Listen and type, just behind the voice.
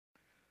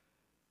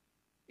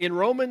In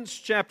Romans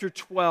chapter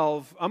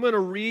 12, I'm going to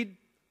read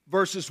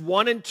verses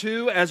 1 and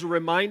 2 as a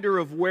reminder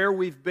of where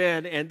we've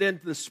been, and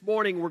then this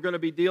morning we're going to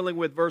be dealing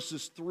with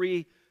verses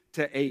 3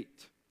 to 8.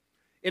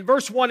 In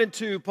verse 1 and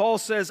 2, Paul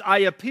says, I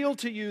appeal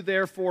to you,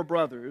 therefore,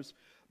 brothers,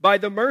 by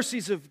the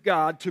mercies of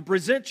God, to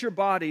present your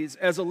bodies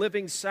as a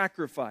living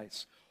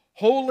sacrifice,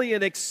 holy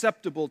and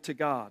acceptable to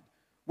God,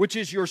 which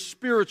is your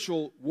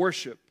spiritual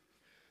worship.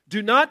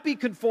 Do not be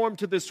conformed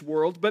to this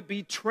world, but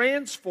be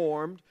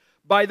transformed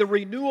by the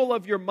renewal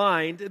of your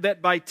mind,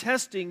 that by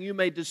testing you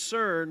may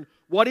discern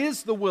what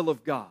is the will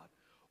of God,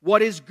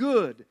 what is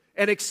good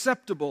and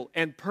acceptable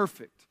and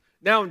perfect.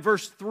 Now in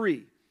verse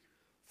 3,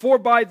 for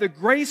by the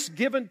grace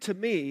given to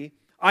me,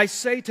 I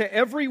say to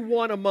every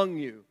one among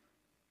you,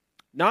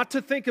 not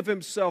to think of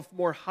himself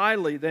more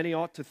highly than he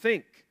ought to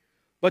think,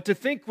 but to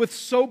think with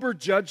sober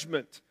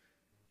judgment,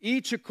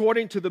 each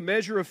according to the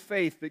measure of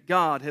faith that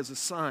God has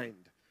assigned.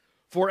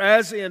 For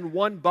as in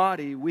one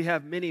body we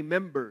have many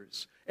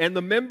members, and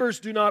the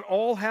members do not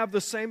all have the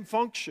same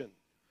function.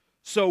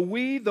 So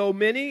we, though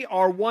many,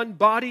 are one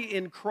body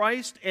in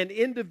Christ and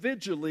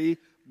individually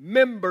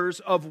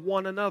members of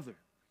one another.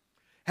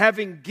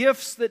 Having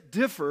gifts that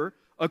differ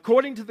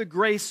according to the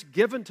grace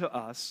given to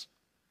us,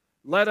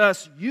 let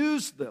us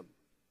use them.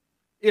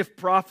 If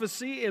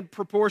prophecy, in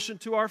proportion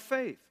to our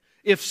faith.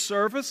 If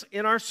service,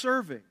 in our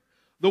serving.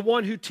 The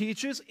one who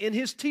teaches, in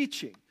his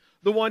teaching.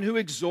 The one who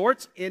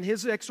exhorts, in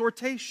his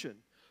exhortation.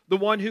 The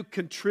one who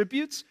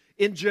contributes,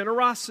 in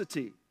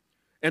generosity.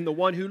 And the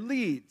one who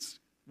leads,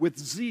 with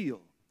zeal.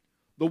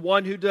 The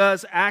one who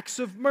does acts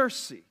of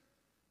mercy,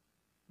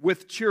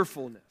 with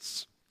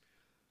cheerfulness.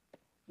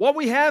 What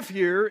we have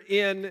here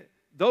in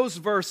those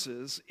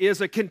verses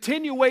is a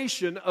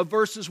continuation of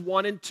verses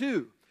 1 and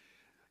 2.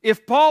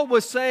 If Paul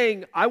was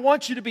saying, I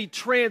want you to be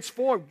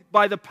transformed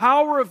by the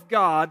power of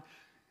God,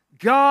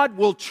 God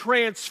will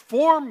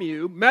transform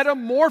you,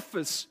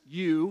 metamorphose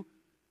you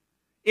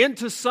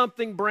into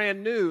something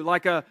brand new,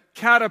 like a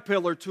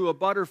caterpillar to a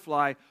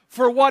butterfly.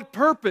 For what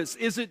purpose?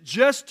 Is it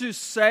just to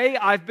say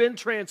I've been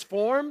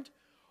transformed?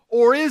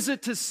 Or is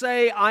it to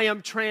say I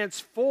am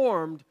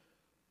transformed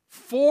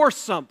for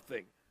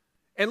something?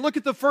 And look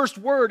at the first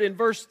word in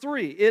verse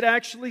 3. It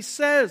actually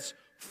says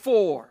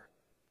for.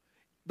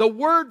 The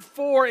word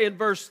for in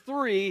verse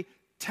 3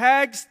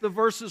 tags the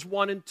verses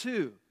 1 and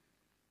 2.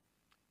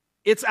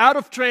 It's out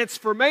of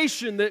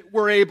transformation that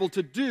we're able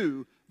to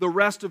do the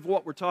rest of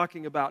what we're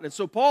talking about. And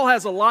so Paul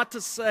has a lot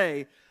to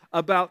say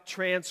about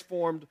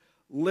transformed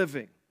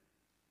living.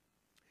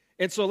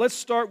 And so let's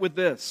start with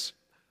this.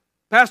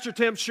 Pastor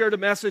Tim shared a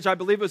message, I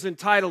believe it was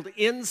entitled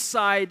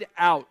Inside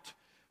Out,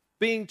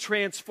 being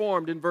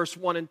transformed in verse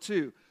 1 and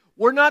 2.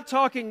 We're not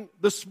talking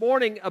this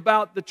morning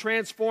about the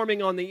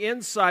transforming on the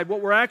inside.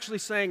 What we're actually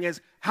saying is,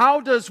 how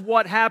does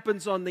what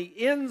happens on the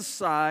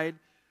inside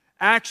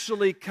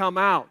actually come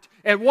out?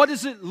 And what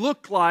does it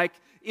look like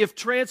if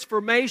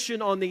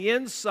transformation on the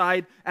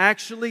inside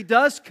actually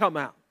does come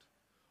out?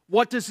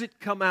 What does it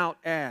come out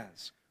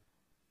as?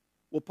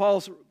 Well,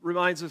 Paul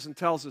reminds us and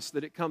tells us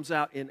that it comes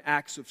out in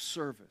acts of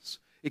service.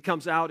 It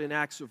comes out in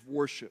acts of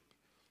worship.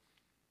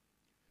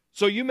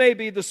 So you may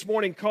be this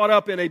morning caught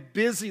up in a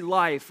busy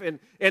life, and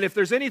if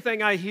there's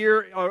anything I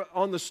hear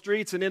on the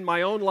streets and in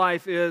my own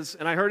life is,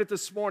 and I heard it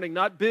this morning,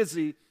 not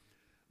busy,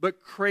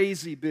 but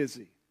crazy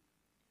busy.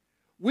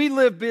 We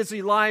live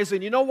busy lives,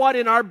 and you know what?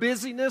 In our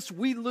busyness,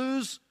 we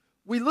lose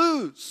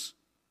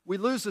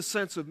a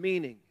sense of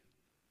meaning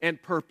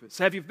and purpose.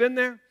 Have you been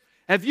there?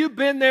 Have you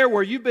been there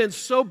where you've been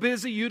so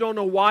busy you don't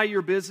know why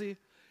you're busy?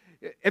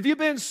 Have you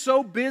been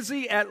so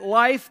busy at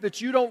life that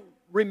you don't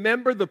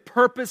remember the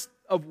purpose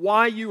of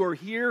why you are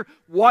here,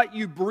 what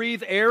you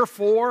breathe air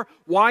for,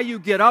 why you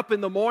get up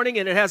in the morning,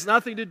 and it has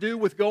nothing to do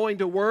with going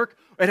to work.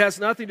 It has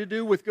nothing to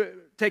do with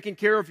taking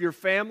care of your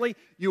family.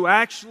 You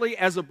actually,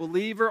 as a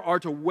believer, are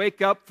to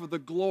wake up for the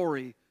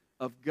glory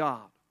of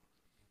God.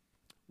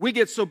 We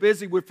get so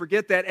busy we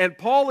forget that. And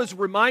Paul is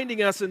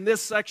reminding us in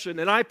this section,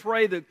 and I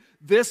pray that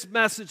this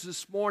message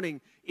this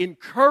morning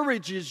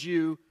encourages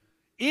you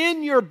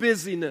in your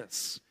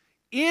busyness,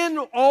 in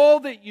all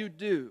that you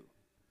do,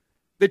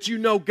 that you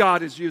know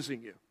God is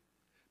using you.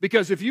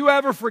 Because if you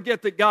ever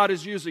forget that God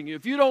is using you,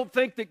 if you don't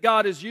think that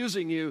God is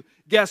using you,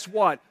 guess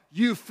what?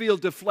 You feel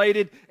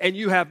deflated and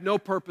you have no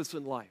purpose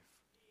in life.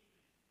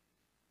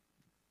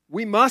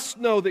 We must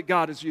know that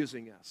God is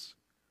using us.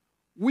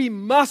 We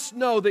must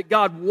know that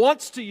God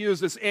wants to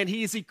use us and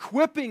He's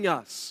equipping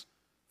us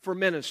for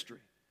ministry.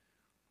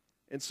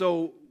 And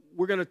so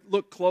we're going to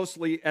look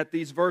closely at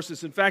these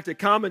verses. In fact, a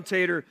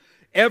commentator,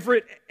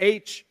 Everett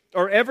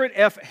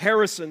F.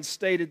 Harrison,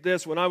 stated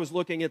this when I was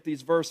looking at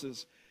these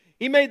verses.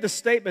 He made the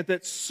statement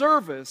that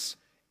service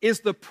is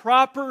the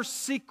proper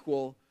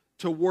sequel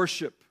to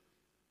worship.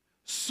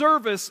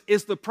 Service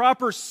is the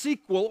proper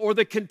sequel or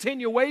the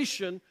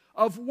continuation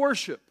of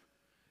worship.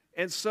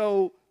 And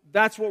so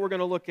that's what we're going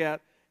to look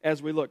at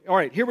as we look. All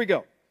right, here we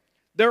go.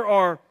 There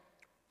are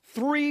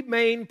three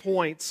main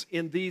points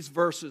in these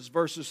verses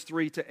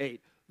 3 to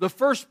 8. The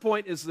first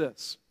point is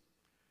this: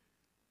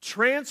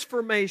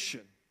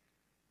 transformation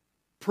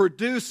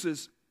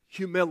produces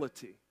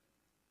humility.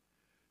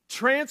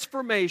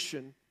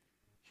 Transformation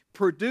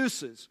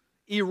produces,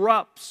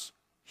 erupts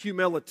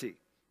humility.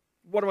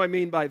 What do I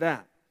mean by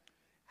that?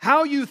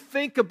 How you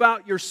think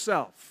about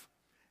yourself,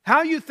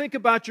 how you think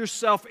about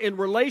yourself in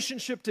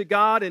relationship to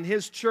God and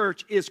His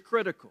church is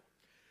critical.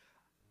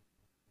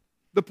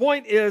 The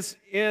point is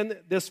in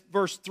this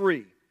verse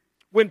 3.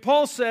 When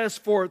Paul says,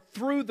 "For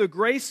through the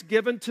grace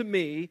given to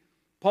me,"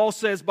 Paul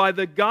says, "by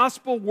the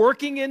gospel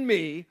working in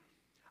me,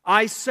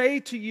 I say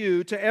to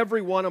you, to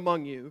everyone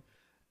among you,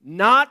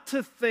 not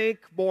to think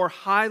more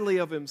highly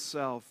of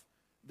himself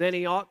than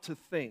he ought to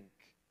think,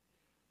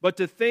 but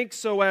to think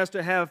so as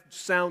to have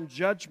sound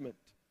judgment,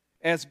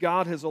 as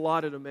God has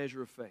allotted a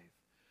measure of faith."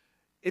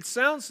 It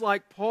sounds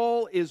like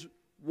Paul is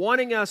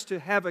wanting us to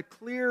have a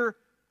clear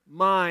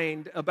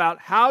mind about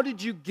how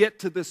did you get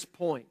to this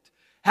point?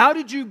 How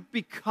did you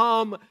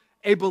become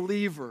a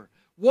believer?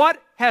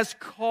 What has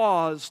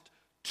caused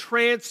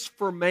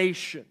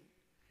transformation?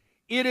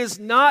 It is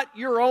not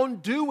your own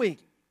doing.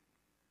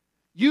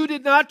 You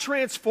did not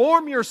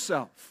transform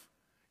yourself.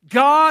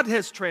 God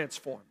has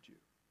transformed you.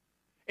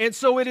 And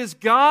so it is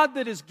God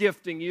that is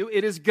gifting you.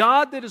 It is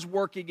God that is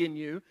working in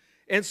you.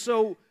 And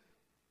so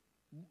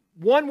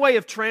one way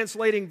of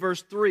translating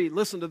verse 3,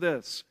 listen to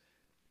this.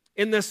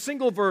 In this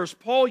single verse,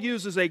 Paul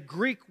uses a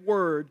Greek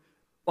word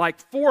like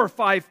 4 or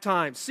 5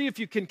 times. See if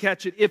you can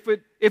catch it. If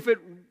it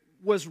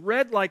was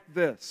read like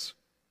this: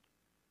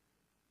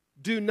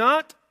 do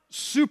not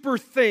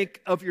superthink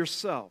of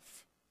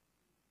yourself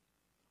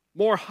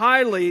more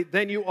highly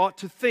than you ought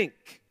to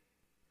think,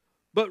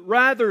 but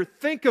rather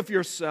think of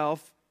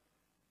yourself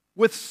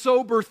with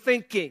sober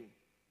thinking.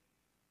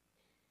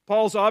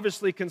 Paul's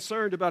obviously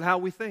concerned about how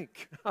we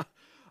think.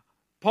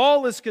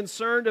 Paul is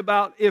concerned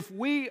about if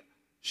we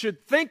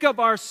should think of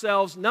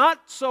ourselves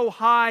not so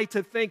high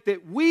to think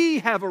that we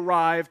have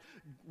arrived,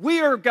 we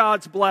are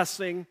God's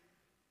blessing,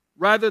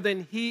 rather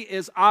than He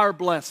is our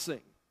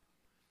blessing.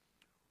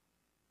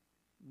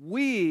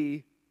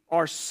 We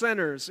are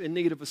sinners in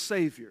need of a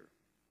Savior.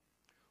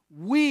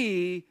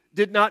 We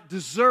did not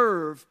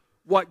deserve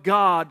what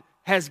God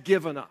has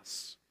given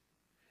us.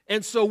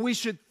 And so we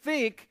should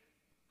think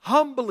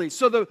humbly.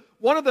 So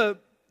one of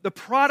the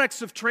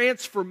products of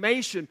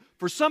transformation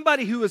for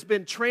somebody who has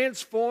been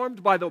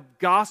transformed by the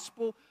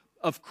gospel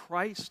of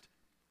Christ,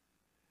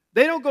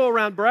 they don't go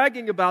around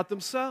bragging about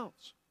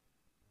themselves.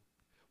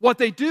 What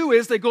they do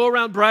is they go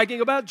around bragging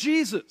about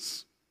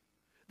Jesus.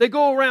 They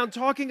go around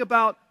talking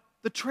about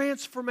the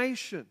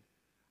transformation.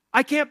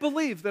 I can't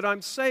believe that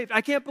I'm saved.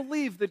 I can't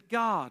believe that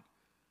God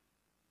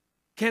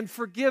can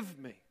forgive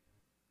me,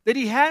 that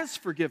He has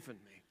forgiven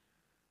me.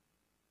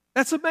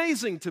 That's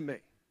amazing to me.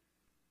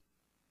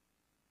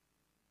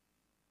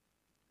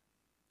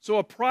 So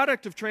a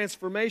product of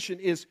transformation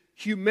is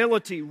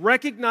humility,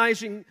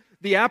 recognizing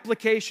the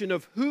application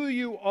of who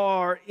you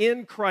are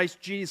in Christ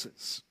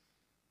Jesus.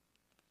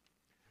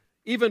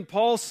 Even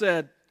Paul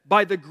said,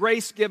 "by the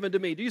grace given to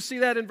me." Do you see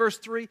that in verse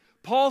 3?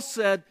 Paul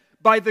said,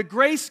 "By the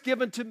grace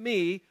given to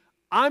me,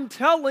 I'm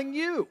telling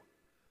you."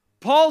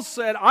 Paul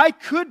said, I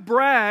could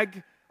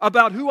brag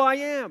about who I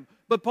am,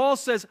 but Paul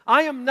says,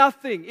 I am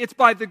nothing. It's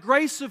by the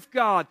grace of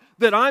God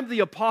that I'm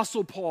the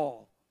Apostle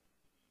Paul.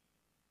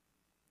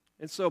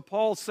 And so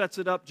Paul sets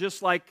it up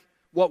just like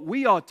what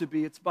we ought to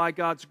be. It's by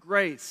God's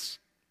grace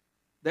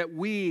that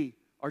we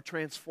are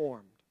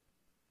transformed.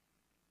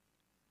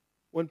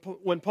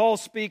 When Paul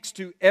speaks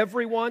to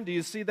everyone, do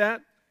you see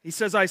that? He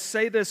says, I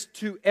say this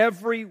to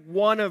every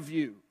one of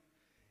you.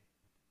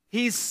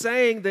 He's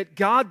saying that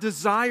God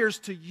desires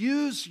to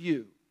use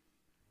you,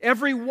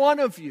 every one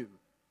of you,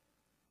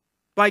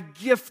 by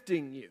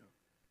gifting you.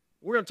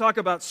 We're going to talk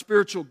about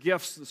spiritual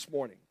gifts this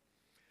morning.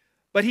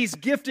 But He's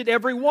gifted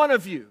every one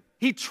of you.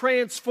 He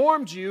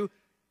transformed you,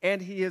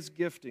 and He is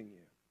gifting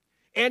you.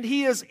 And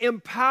He is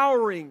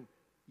empowering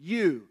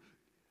you.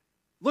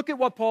 Look at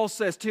what Paul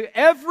says. To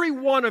every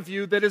one of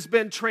you that has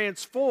been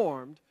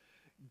transformed,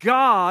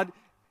 God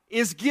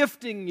is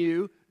gifting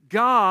you.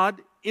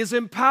 God is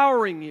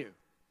empowering you.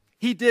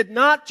 He did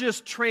not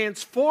just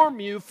transform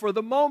you for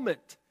the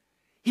moment.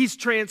 He's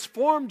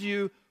transformed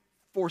you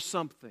for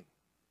something.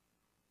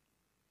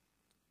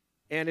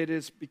 And it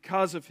is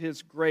because of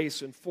His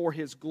grace and for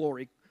His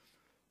glory.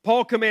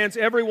 Paul commands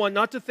everyone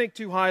not to think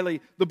too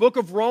highly. The book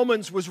of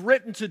Romans was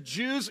written to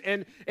Jews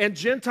and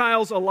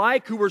Gentiles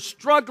alike who were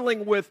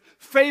struggling with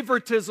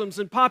favoritisms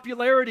and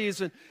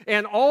popularities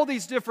and all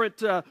these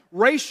different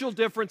racial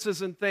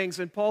differences and things.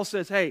 And Paul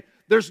says, hey,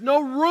 there's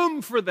no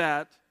room for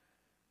that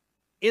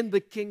in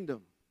the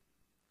kingdom.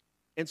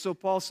 And so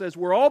Paul says,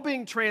 we're all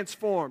being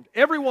transformed.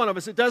 Every one of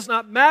us. It does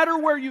not matter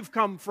where you've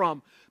come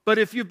from. But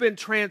if you've been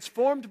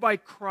transformed by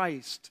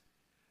Christ,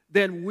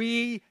 then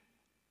we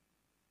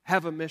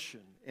have a mission.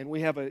 And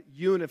we have a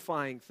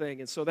unifying thing.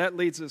 And so that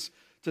leads us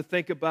to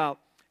think about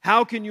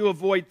how can you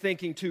avoid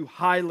thinking too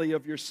highly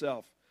of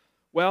yourself?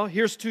 Well,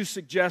 here's 2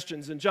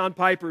 suggestions. And John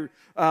Piper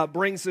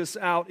brings this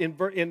out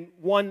in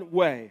one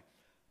way.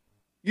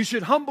 You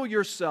should humble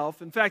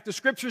yourself. In fact, the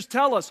Scriptures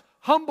tell us,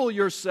 humble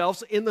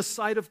yourselves in the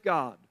sight of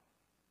God.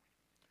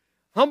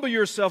 Humble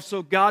yourself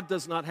so God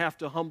does not have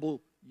to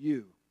humble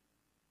you.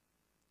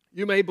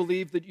 You may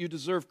believe that you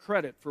deserve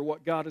credit for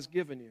what God has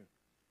given you,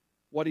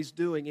 what He's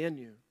doing in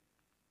you.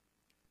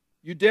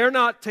 You dare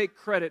not take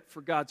credit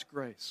for God's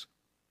grace.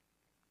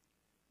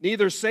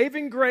 Neither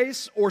saving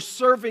grace or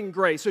serving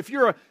grace. If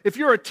you're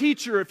a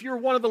teacher, if you're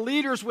one of the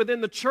leaders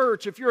within the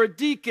church, if you're a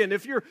deacon,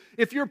 if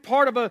you're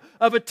part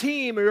of a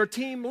team, or you're a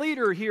team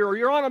leader here, or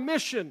you're on a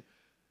mission,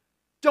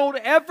 don't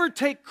ever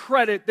take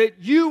credit that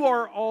you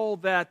are all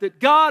that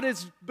God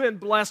has been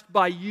blessed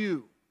by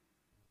you.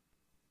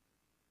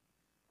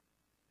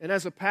 And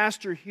as a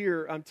pastor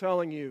here, I'm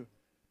telling you,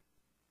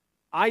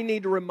 I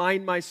need to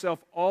remind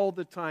myself all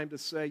the time to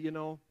say,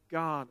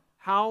 God,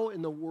 how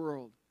in the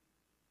world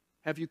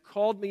have you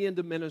called me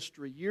into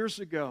ministry years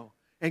ago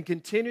and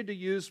continued to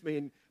use me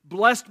and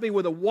blessed me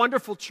with a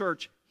wonderful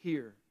church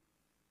here?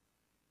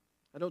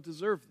 I don't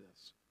deserve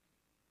this.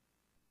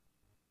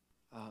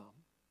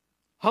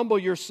 Humble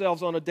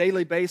yourselves on a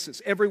daily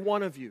basis, every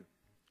one of you.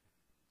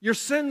 Your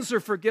sins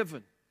are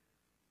forgiven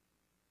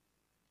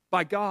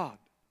by God.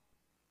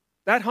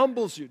 That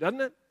humbles you, doesn't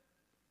it?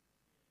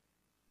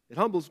 It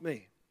humbles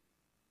me.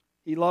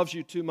 He loves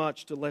you too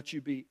much to let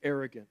you be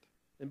arrogant.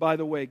 And by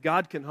the way,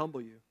 God can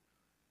humble you.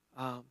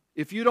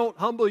 If you don't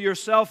humble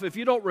yourself, if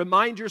you don't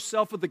remind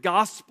yourself of the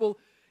gospel,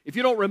 if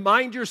you don't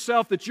remind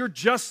yourself that you're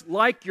just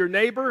like your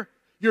neighbor,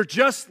 you're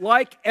just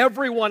like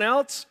everyone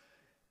else,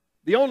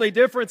 the only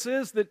difference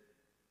is that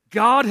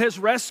God has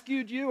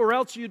rescued you, or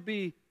else you'd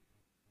be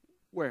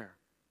where?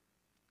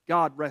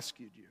 God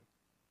rescued you.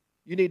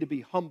 You need to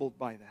be humbled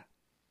by that.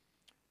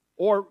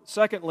 Or,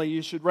 secondly,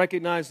 you should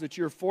recognize that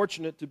you're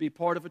fortunate to be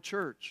part of a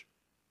church.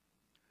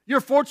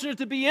 You're fortunate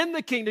to be in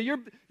the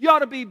kingdom. You ought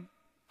to be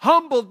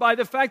humbled by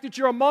the fact that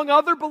you're among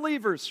other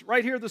believers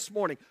right here this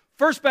morning.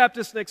 First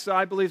Baptist Nixa,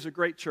 I believe, is a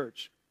great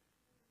church.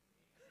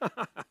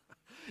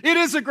 It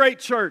is a great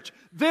church.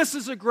 This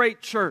is a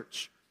great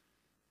church.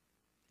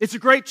 It's a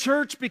great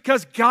church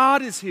because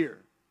God is here.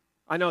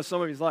 I know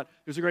some of you thought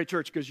it was a great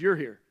church because you're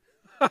here.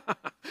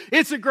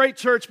 It's a great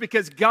church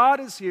because God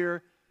is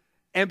here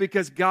and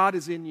because God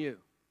is in you.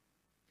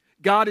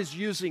 God is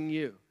using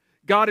you.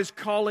 God is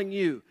calling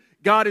you.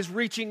 God is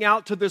reaching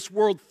out to this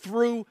world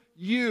through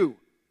you.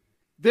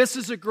 This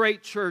is a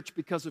great church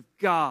because of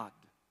God.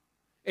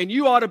 And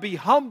you ought to be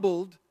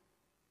humbled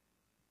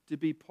to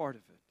be part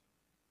of it.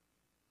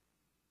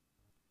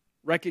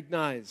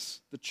 Recognize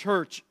the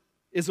church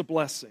is a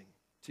blessing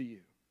to you.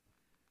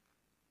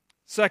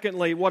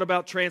 Secondly, what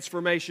about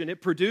transformation?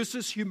 It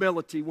produces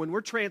humility. When we're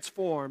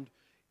transformed,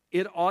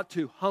 it ought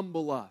to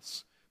humble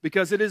us.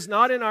 Because it is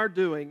not in our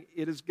doing,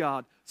 it is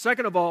God.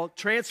 Second of all,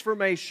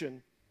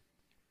 transformation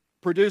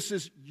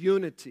produces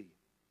unity.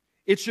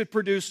 It should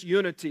produce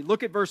unity.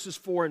 Look at verses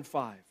 4 and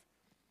 5.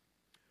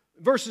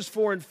 Verses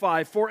 4 and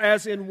 5. For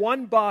as in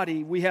one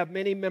body we have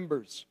many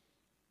members.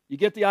 You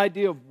get the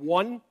idea of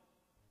one,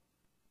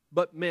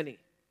 but many.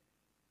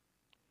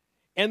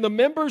 And the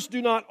members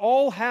do not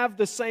all have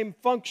the same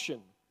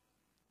function.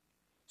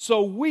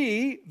 So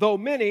we, though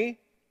many,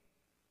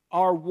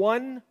 are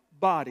one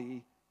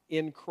body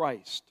in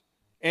Christ,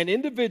 and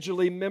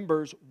individually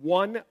members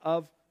one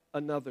of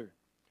another.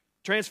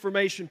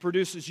 Transformation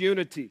produces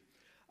unity.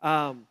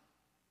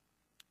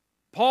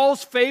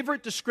 Paul's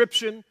favorite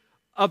description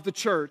of the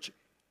church,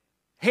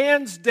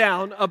 hands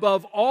down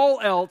above all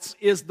else,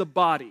 is the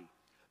body.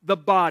 The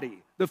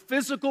body. The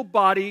physical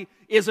body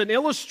is an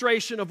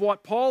illustration of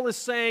what Paul is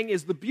saying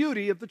is the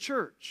beauty of the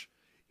church.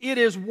 It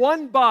is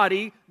one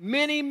body,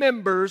 many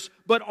members,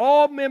 but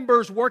all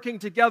members working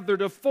together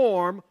to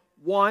form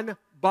one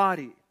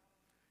body.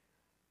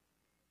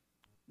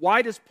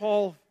 Why does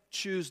Paul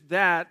choose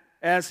that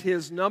as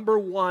his number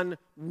one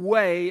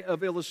way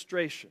of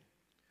illustration?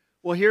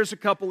 Well, here's a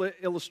couple of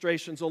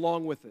illustrations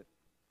along with it.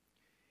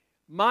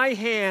 My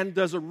hand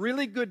does a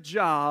really good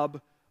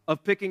job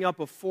of picking up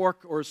a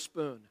fork or a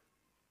spoon.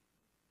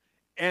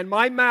 And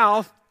my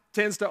mouth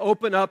tends to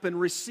open up and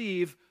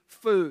receive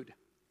food.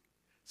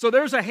 So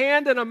there's a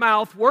hand and a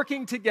mouth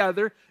working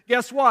together.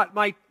 Guess what?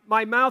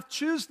 My mouth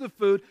chews the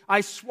food,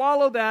 I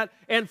swallow that,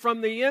 and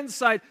from the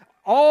inside,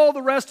 all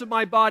the rest of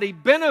my body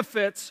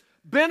benefits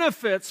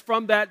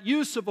from that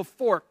use of a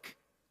fork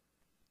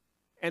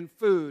and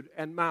food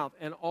and mouth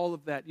and all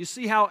of that. You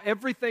see how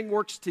everything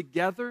works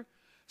together?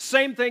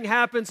 Same thing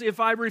happens if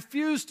I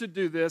refuse to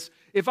do this.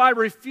 If I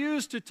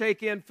refuse to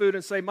take in food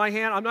and say, my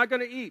hand, I'm not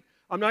going to eat.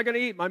 I'm not going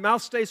to eat. My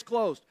mouth stays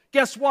closed.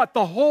 Guess what?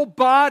 The whole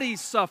body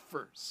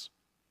suffers.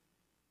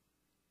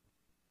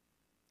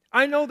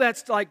 I know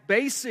that's like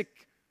basic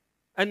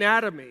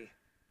anatomy.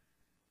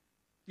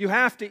 You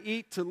have to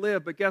eat to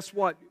live, but guess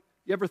what?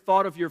 You ever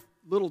thought of your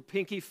little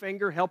pinky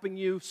finger helping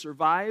you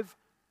survive?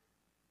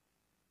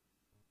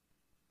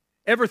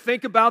 Ever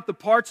think about the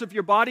parts of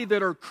your body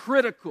that are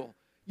critical?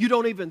 You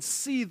don't even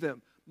see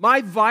them.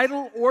 My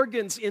vital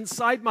organs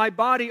inside my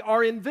body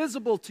are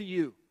invisible to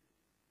you.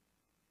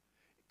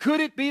 Could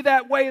it be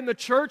that way in the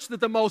church, that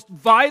the most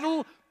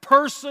vital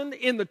person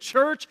in the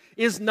church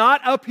is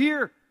not up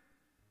here?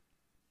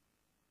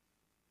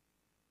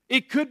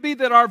 It could be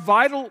that our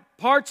vital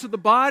parts of the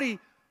body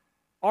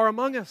are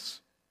among us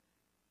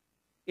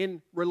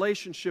in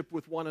relationship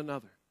with one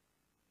another.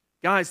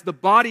 Guys, the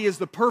body is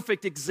the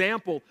perfect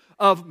example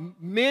of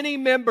many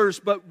members,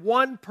 but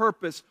one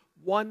purpose,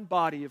 one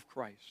body of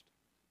Christ.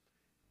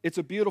 It's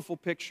a beautiful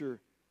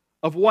picture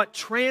of what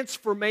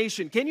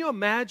transformation, can you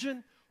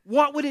imagine?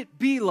 What would it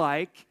be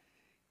like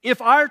if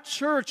our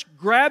church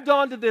grabbed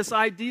onto this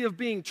idea of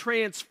being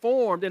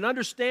transformed and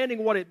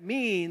understanding what it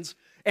means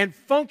and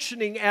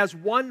functioning as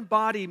one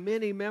body,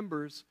 many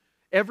members,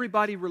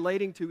 everybody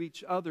relating to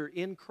each other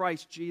in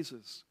Christ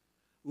Jesus,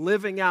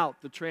 living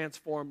out the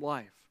transformed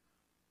life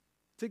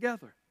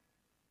together?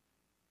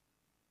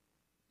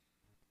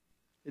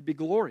 It'd be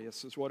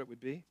glorious, is what it would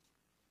be.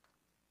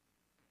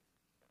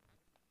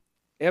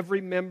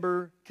 Every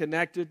member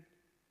connected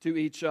to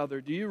each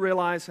other. Do you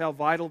realize how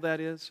vital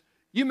that is?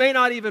 You may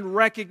not even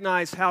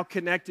recognize how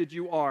connected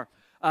you are.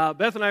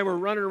 Beth and I were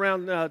running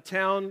around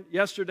town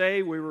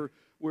yesterday. We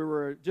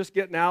were just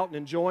getting out and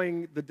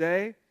enjoying the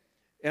day.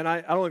 And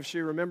I don't know if she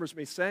remembers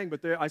me saying,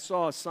 but I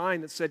saw a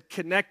sign that said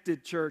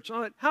Connected Church.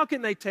 I thought, how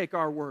can they take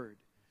our word?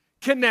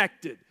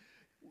 Connected.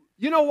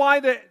 You know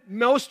why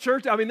most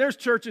churches, there's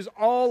churches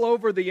all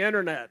over the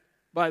internet,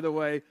 by the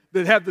way,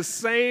 that have the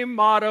same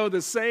motto,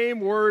 the same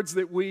words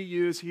that we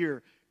use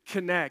here.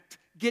 Connect.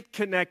 Get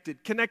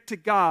connected. Connect to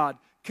God.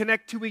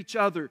 Connect to each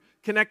other.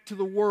 Connect to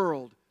the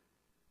world.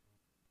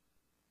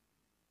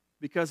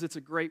 Because it's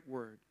a great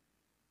word.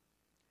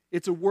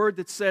 It's a word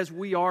that says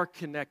we are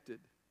connected.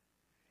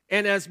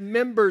 And as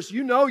members,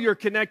 you know you're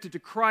connected to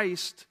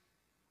Christ.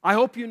 I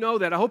hope you know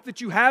that. I hope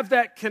that you have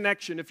that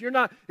connection. If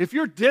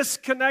you're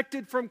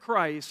disconnected from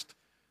Christ,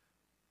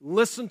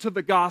 listen to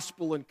the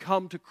gospel and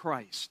come to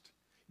Christ.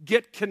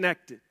 Get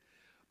connected.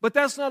 But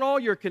that's not all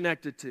you're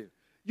connected to.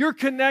 You're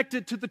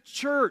connected to the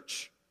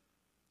church.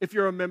 If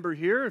you're a member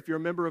here, if you're a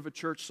member of a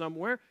church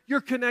somewhere,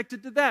 you're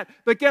connected to that.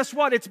 But guess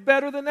what? It's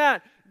better than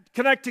that.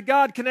 Connect to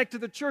God, connect to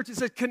the church. It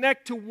says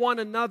connect to one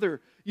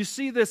another. You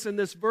see this in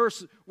this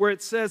verse where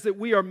it says that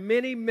we are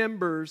many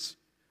members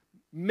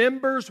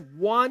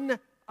one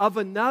of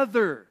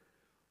another.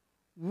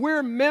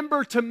 We're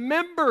member to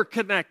member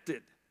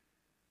connected.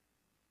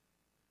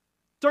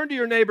 Turn to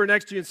your neighbor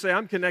next to you and say,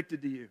 I'm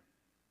connected to you.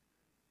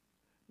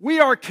 We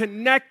are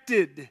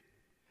connected.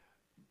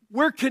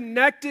 We're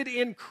connected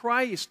in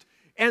Christ.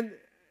 And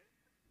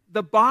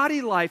the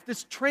body life,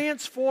 this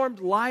transformed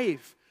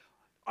life,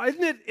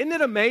 isn't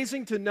it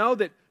amazing to know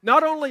that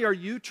not only are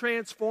you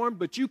transformed,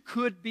 but you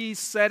could be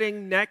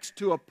sitting next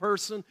to a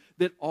person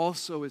that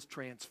also is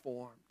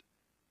transformed.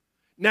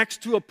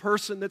 Next to a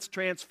person that's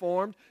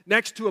transformed,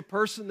 next to a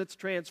person that's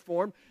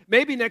transformed,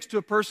 maybe next to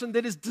a person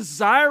that is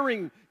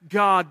desiring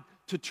God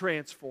to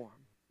transform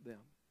them.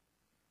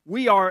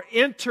 We are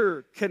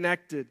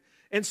interconnected.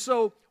 And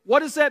so, what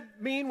does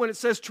that mean when it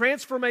says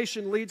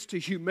transformation leads to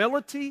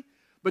humility,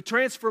 but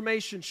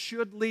transformation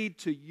should lead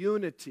to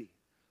unity?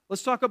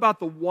 Let's talk about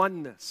the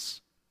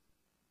oneness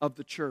of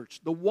the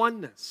church, the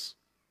oneness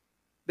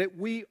that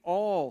we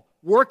all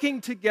working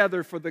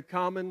together for the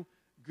common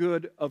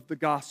good of the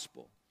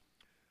gospel.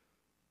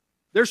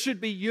 There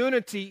should be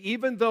unity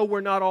even though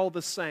we're not all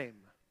the same.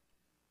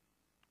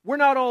 We're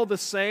not all the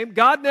same.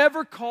 God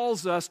never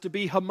calls us to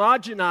be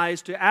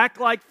homogenized, to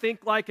act like,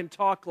 think like, and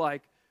talk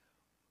like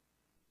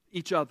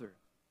each other.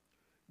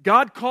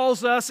 God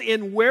calls us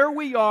in where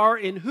we are,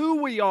 in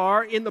who we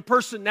are, in the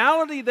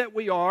personality that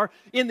we are,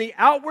 in the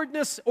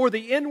outwardness or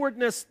the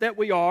inwardness that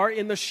we are,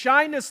 in the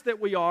shyness that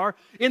we are,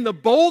 in the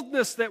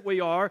boldness that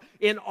we are,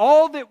 in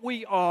all that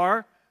we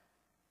are,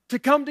 to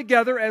come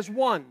together as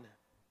one.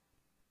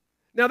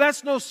 Now,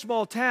 that's no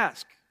small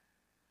task.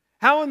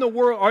 How in the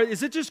world,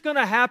 is it just going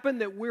to happen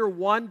that we're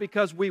one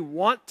because we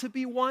want to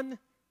be one?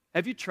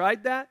 Have you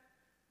tried that?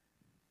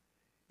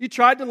 You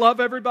tried to love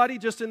everybody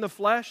just in the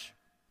flesh?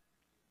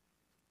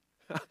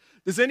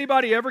 Does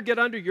anybody ever get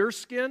under your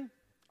skin?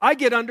 I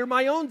get under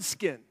my own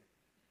skin.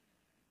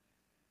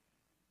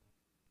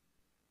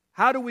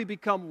 How do we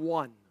become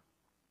one?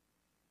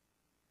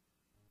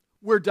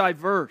 We're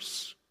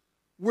diverse.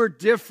 We're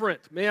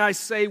different. May I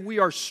say we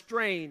are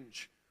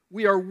strange.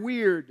 We are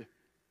weird.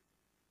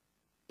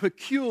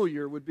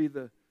 Peculiar would be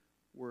the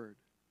word.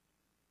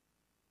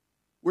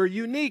 We're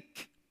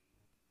unique.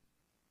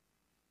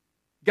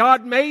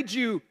 God made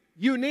you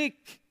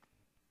unique.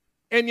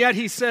 And yet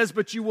He says,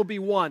 but you will be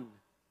one.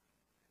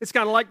 It's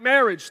kind of like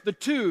marriage. The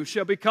two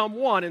shall become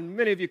one. And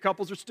many of you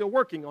couples are still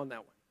working on that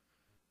one.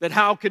 That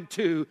how can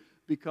two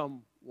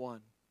become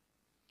one?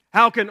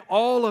 How can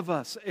all of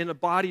us in a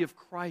body of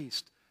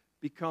Christ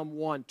become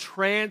one?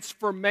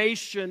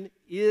 Transformation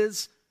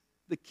is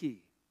the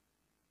key.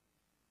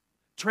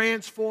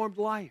 Transformed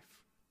life.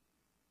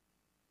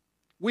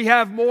 We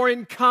have more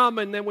in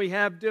common than we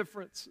have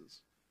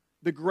differences.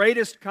 The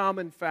greatest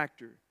common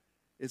factor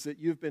is that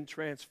you've been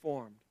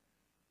transformed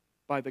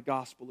by the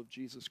gospel of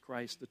Jesus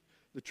Christ,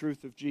 the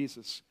truth of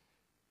Jesus.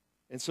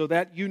 And so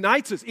that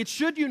unites us. It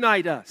should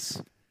unite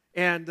us.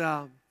 And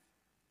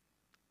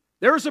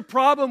there is a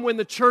problem when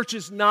the church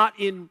is not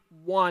in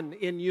one,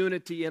 in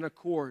unity, in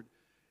accord.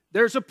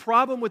 There's a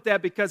problem with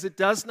that because it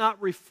does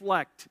not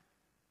reflect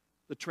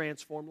the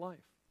transformed life.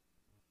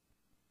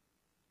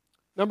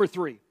 Number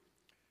 3,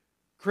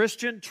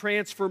 Christian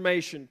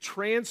transformation,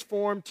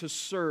 transformed to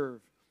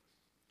serve.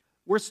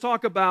 Let's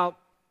talk about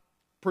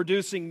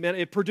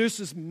it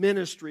produces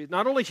ministry.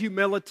 Not only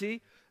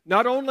humility,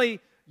 not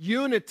only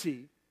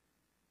unity,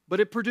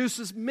 but it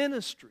produces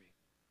ministry.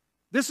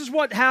 This is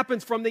what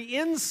happens from the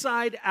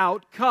inside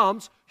out.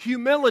 Comes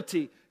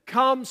humility,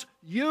 comes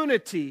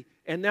unity,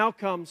 and now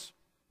comes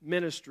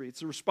ministry.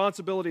 It's the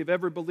responsibility of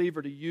every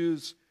believer to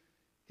use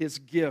his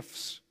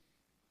gifts.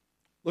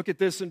 Look at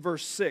this in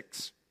verse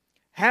 6.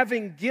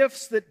 Having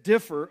gifts that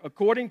differ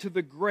according to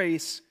the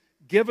grace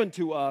given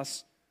to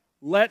us,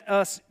 let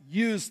us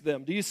use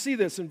them. Do you see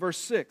this in verse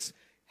 6?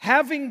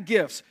 Having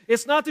gifts.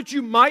 It's not that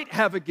you might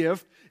have a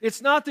gift.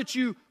 It's not that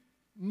you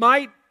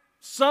might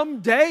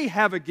someday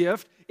have a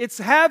gift. It's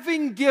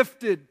having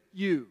gifted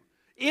you.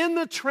 In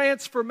the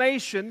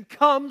transformation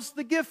comes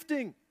the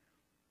gifting.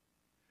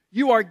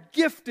 You are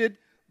gifted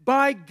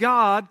by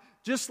God,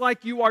 just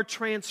like you are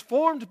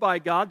transformed by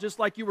God, just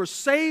like you were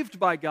saved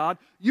by God.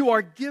 You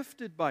are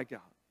gifted by God.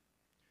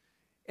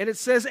 And it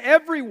says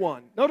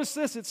everyone. Notice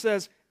this, it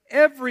says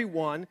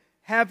everyone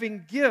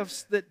having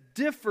gifts that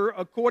differ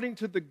according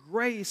to the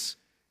grace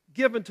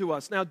given to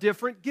us. Now,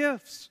 different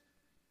gifts.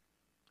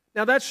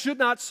 Now, that should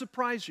not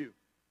surprise you.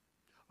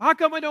 How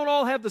come we don't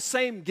all have the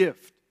same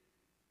gift?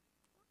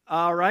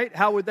 All right,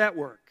 how would that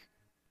work?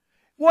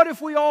 What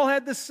if we all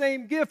had the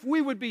same gift?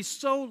 We would be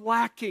so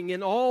lacking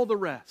in all the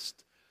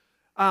rest.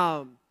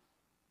 God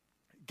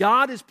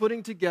is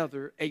putting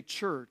together a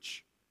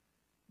church,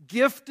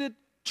 gifted,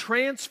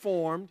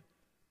 transformed,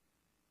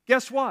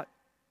 guess what?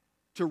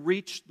 To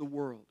reach the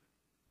world.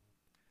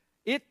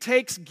 It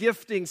takes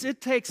giftings.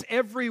 It takes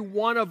every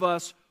one of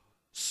us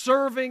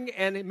serving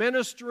and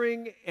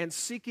ministering and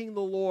seeking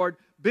the Lord,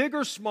 big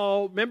or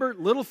small, remember,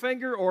 little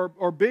finger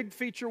or big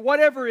feature,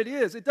 whatever it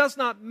is. It does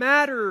not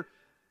matter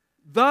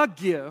the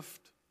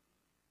gift.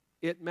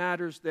 It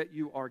matters that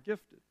you are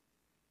gifted.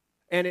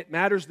 And it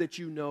matters that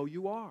you know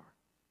you are.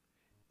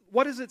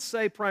 What does it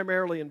say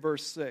primarily in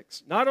verse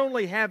 6? Not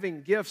only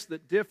having gifts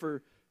that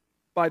differ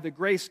by the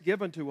grace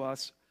given to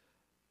us,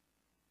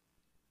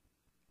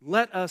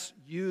 let us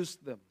use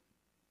them.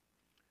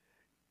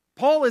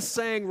 Paul is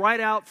saying right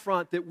out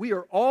front that we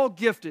are all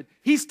gifted.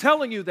 He's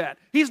telling you that.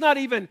 He's not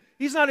even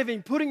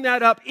putting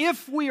that up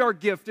if we are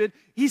gifted.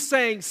 He's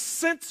saying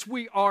since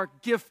we are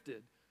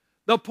gifted.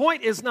 The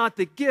point is not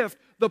the gift.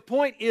 The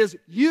point is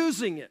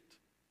using it.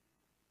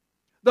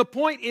 The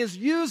point is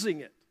using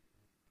it.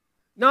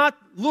 Not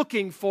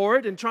looking for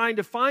it and trying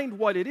to find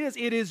what it is.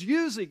 It is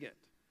using it.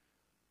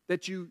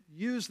 That you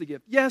use the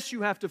gift. Yes,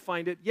 you have to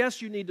find it. Yes,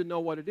 you need to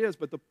know what it is.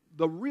 But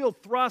the real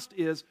thrust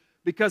is,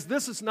 because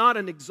this is not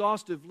an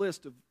exhaustive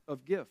list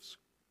of gifts.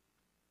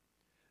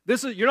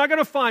 You're not going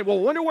to find, well,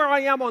 I wonder where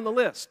I am on the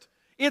list.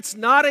 It's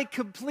not a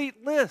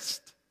complete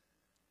list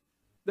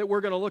that we're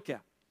going to look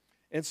at.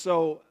 And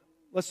so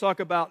let's talk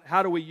about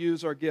how do we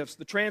use our gifts.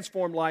 The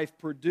transformed life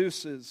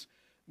produces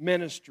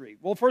ministry.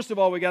 Well, first of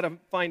all, we got to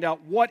find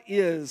out what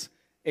is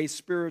a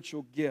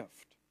spiritual gift.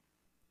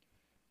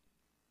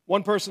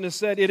 One person has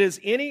said, it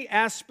is any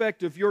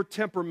aspect of your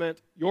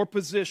temperament, your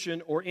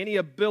position, or any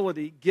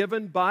ability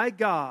given by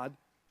God,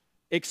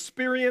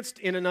 experienced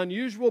in an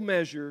unusual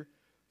measure,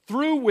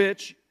 through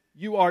which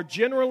you are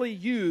generally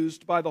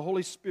used by the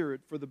Holy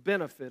Spirit for the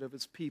benefit of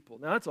His people.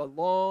 Now, that's a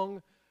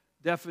long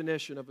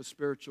definition of a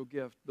spiritual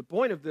gift. The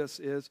point of this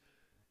is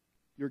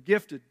you're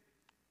gifted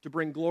to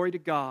bring glory to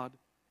God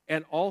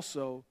and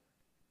also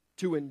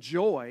to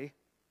enjoy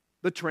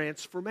the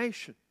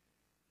transformation.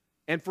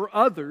 And for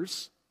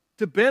others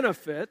to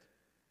benefit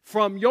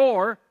from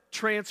your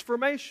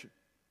transformation.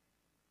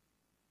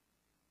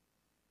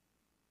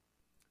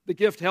 The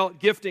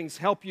giftings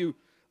help you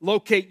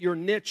locate your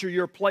niche or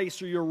your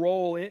place or your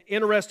role.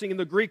 Interesting, in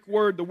the Greek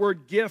word, the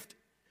word gift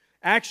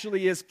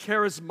actually is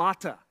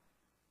charismata.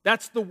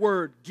 That's the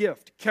word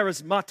gift,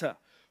 charismata,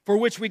 for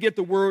which we get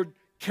the word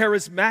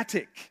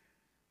charismatic.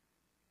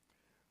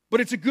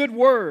 But it's a good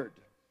word.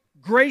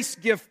 Grace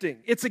gifting.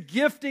 It's a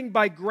gifting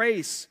by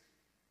grace.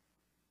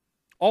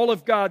 All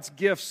of God's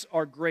gifts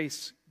are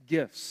grace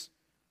gifts.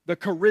 The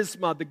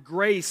charisma, the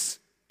grace,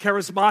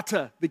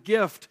 charismata, the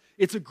gift,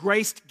 it's a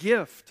graced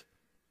gift.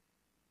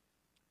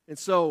 And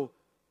so,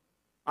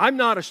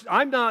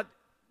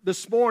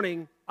 this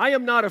morning, I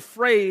am not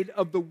afraid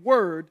of the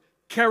word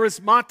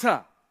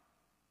charismata,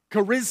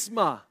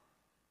 charisma,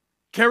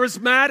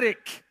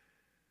 charismatic.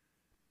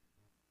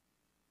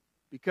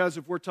 Because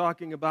if we're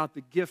talking about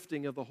the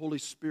gifting of the Holy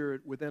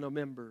Spirit within a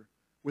member,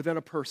 within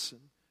a person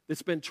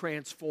that's been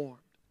transformed,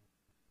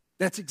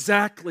 that's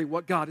exactly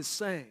what God is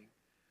saying.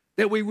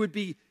 That we would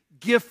be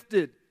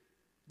gifted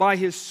by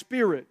His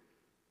Spirit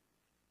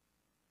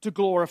to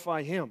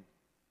glorify Him.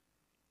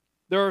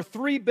 There are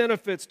 3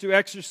 benefits to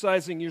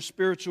exercising your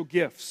spiritual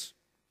gifts.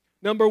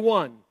 Number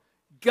 1,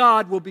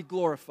 God will be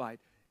glorified.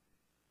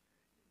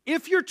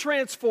 If you're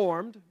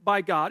transformed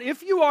by God,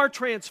 if you are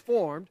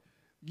transformed,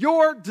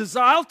 Your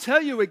desire, I'll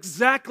tell you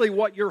exactly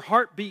what your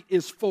heartbeat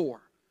is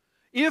for.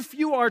 If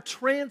you are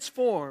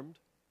transformed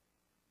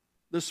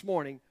this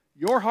morning,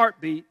 your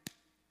heartbeat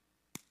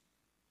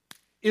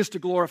is to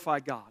glorify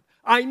God.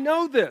 I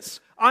know this.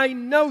 I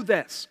know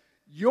this.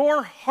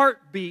 Your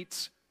heart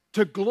beats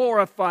to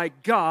glorify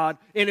God,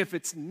 and if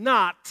it's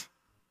not,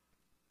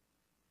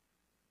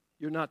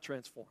 you're not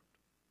transformed.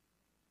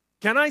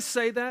 Can I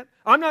say that?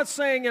 I'm not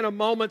saying in a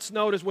moment's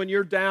notice when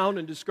you're down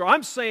and discouraged.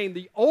 I'm saying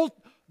the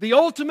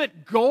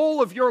ultimate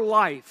goal of your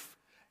life,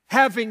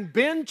 having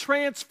been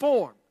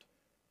transformed,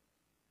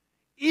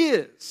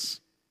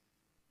 is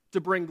to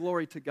bring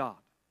glory to God.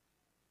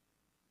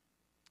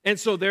 And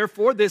so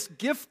therefore, this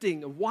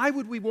gifting, why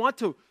would we want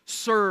to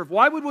serve?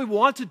 Why would we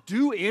want to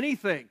do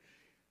anything?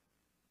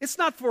 It's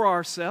not for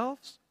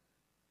ourselves.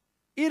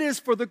 It is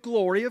for the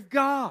glory of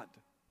God.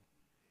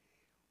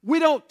 We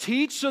don't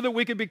teach so that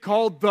we can be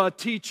called the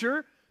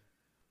teacher.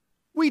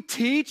 We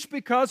teach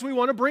because we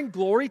want to bring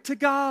glory to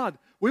God.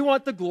 We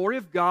want the glory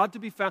of God to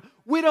be found.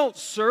 We don't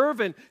serve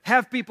and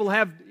have people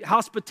have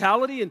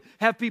hospitality and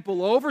have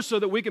people over so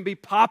that we can be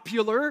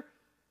popular.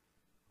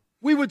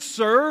 We would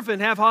serve and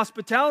have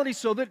hospitality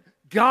so that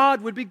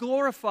God would be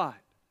glorified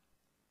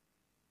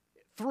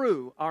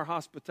through our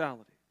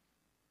hospitality.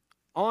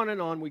 On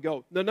and on we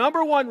go. The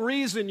number one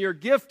reason you're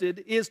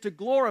gifted is to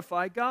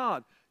glorify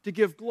God, to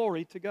give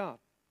glory to God.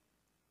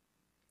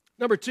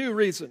 Number two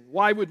reason,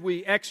 why would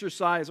we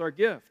exercise our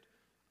gift?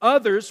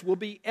 Others will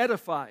be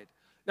edified.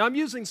 Now I'm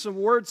using some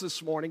words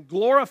this morning,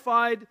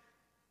 glorified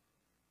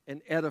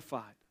and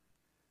edified.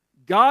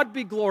 God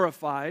be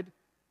glorified,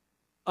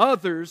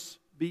 others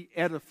be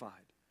edified,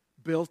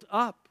 built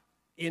up,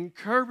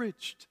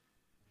 encouraged.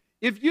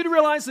 If you'd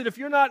realize that if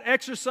you're not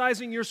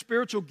exercising your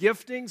spiritual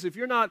giftings, if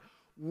you're not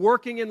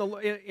working and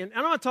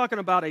I'm not talking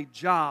about a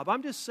job,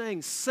 I'm just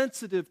saying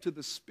sensitive to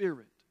the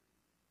Spirit,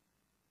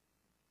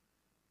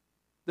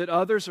 that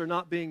others are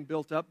not being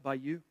built up by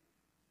you,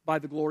 by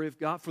the glory of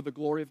God, for the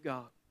glory of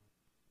God.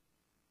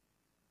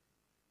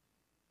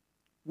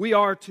 We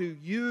are to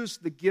use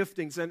the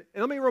giftings. And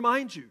let me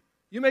remind you,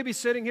 you may be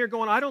sitting here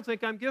going, I don't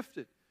think I'm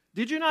gifted.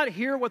 Did you not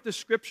hear what the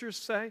Scriptures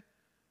say?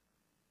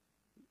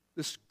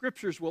 The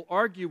Scriptures will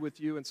argue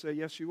with you and say,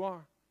 yes, you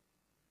are.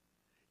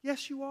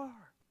 Yes, you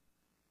are.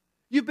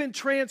 You've been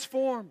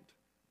transformed.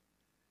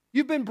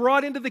 You've been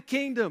brought into the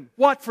kingdom.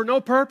 What, for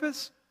no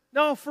purpose?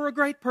 No, for a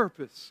great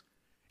purpose.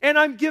 And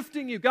I'm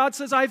gifting you. God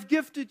says, I've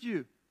gifted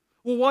you.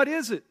 Well, what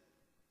is it?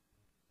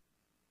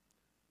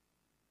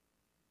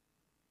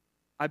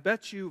 I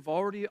bet you've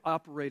already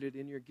operated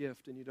in your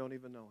gift and you don't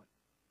even know it.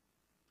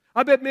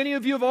 I bet many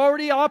of you have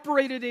already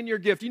operated in your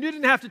gift. You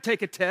didn't have to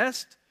take a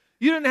test.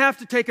 You didn't have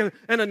to take an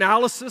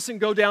analysis and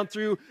go down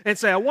through and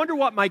say, I wonder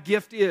what my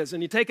gift is.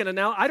 And you take an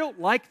analysis. I don't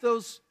like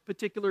those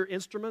particular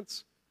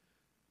instruments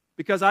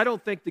because I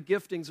don't think the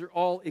giftings are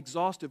all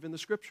exhaustive in the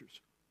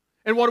Scriptures.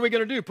 And what are we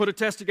going to do? Put a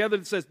test together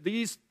that says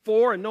these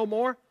 4 and no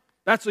more?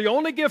 That's the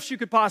only gifts you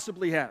could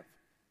possibly have.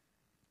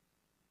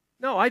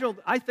 No, I don't.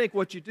 I think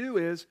what you do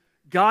is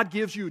God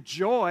gives you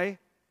joy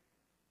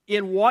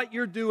in what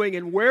you're doing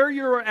and where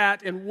you're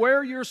at and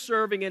where you're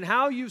serving and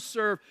how you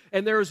serve,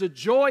 and there is a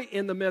joy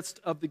in the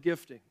midst of the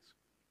giftings.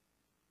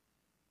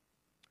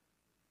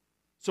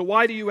 So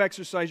why do you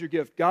exercise your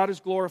gift? God is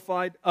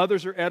glorified,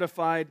 others are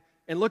edified,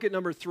 and look at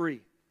number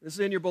 3. This is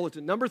in your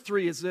bulletin. Number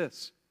 3 is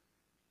this.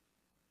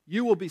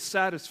 You will be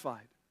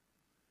satisfied.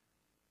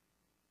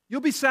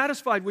 You'll be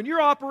satisfied when you're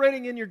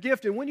operating in your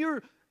gift and when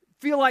you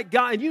feel like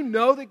God, and you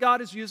know that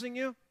God is using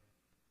you.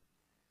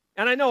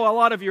 And I know a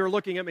lot of you are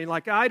looking at me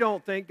like, I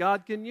don't think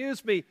God can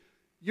use me.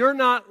 You're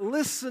not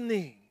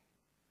listening.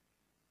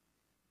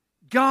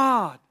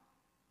 God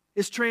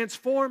has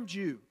transformed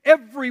you.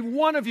 Every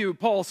one of you,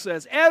 Paul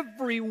says,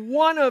 every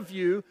one of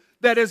you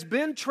that has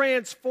been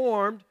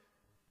transformed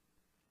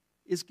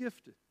is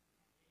gifted.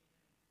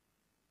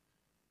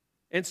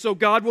 And so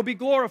God will be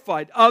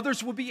glorified.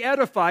 Others will be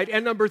edified.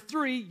 And number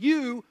 3,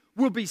 you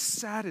will be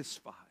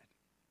satisfied.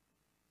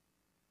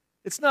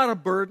 It's not a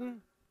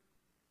burden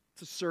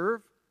to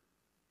serve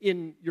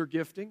in your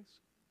giftings.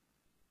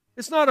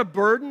 It's not a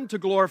burden to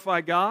glorify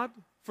God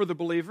for the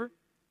believer.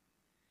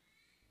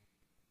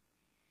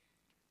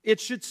 It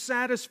should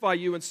satisfy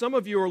you. And some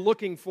of you are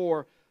looking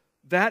for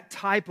that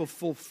type of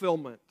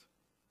fulfillment.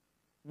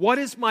 What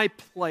is my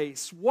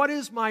place? What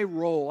is my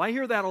role? I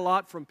hear that a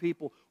lot from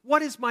people.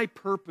 What is my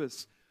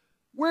purpose?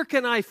 Where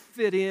can I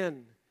fit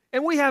in?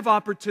 And we have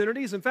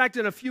opportunities. In fact,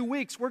 in a few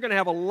weeks, we're going to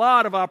have a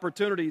lot of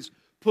opportunities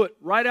put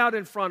right out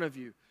in front of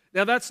you.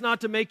 Now, that's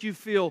not to make you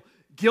feel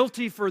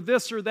guilty for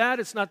this or that.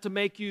 It's not to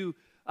make you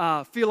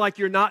feel like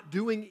you're not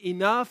doing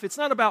enough. It's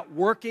not about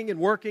working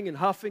and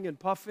huffing and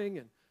puffing.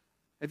 And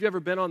have you ever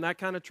been on that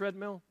kind of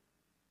treadmill?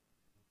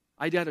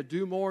 I got to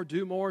do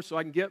more so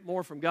I can get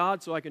more from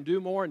God, so I can do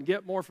more and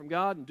get more from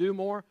God and do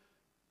more.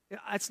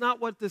 That's not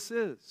what this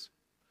is.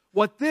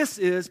 What this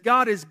is,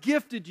 God has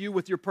gifted you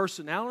with your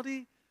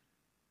personality,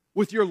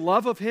 with your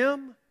love of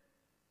Him,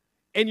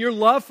 and your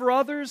love for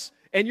others,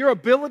 and your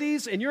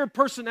abilities, and your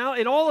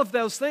personality, and all of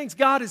those things.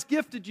 God has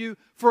gifted you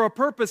for a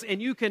purpose,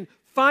 and you can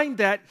find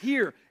that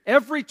here.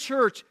 Every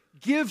church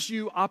gives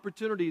you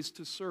opportunities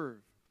to serve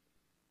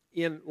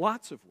in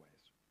lots of ways.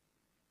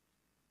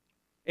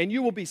 And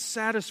you will be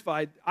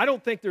satisfied. I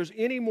don't think there's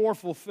any more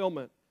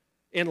fulfillment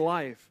in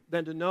life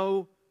than to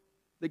know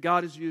that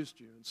God has used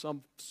you in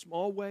some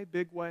small way,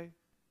 big way.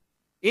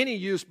 Any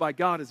use by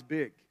God is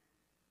big.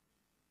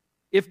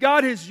 If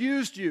God has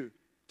used you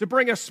to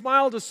bring a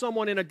smile to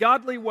someone in a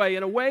godly way,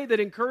 in a way that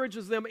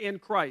encourages them in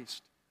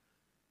Christ,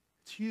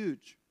 it's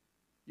huge.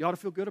 You ought to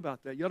feel good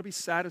about that. You ought to be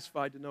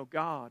satisfied to know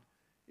God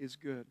is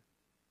good.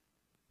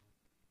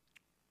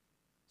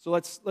 So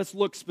let's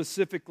look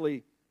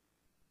specifically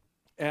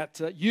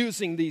at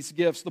using these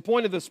gifts. The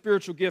point of the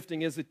spiritual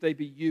gifting is that they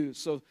be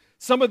used. So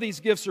some of these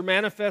gifts are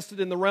manifested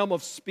in the realm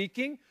of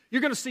speaking.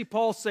 You're going to see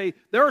Paul say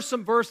there are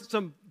some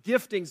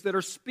giftings that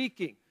are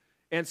speaking.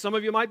 And some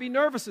of you might be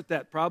nervous at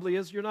that, probably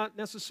as you're not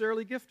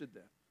necessarily gifted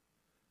then.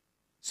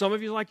 Some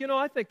of you are like,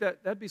 I think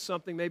that'd be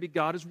something maybe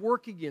God is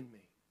working in me.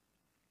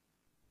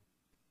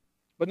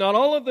 But not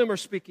all of them are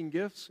speaking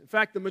gifts. In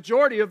fact, the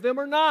majority of them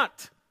are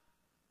not.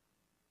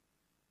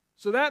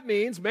 So that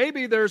means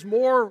maybe there's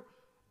more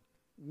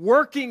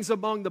workings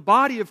among the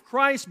body of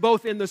Christ,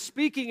 both in the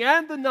speaking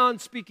and the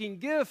non-speaking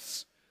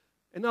gifts.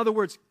 In other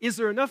words, is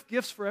there enough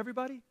gifts for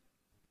everybody?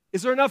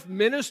 Is there enough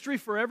ministry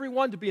for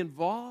everyone to be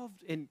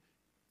involved in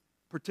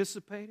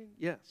participating?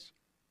 Yes.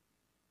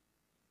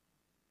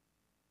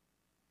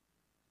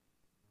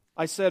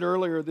 I said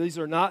earlier,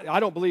 I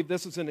don't believe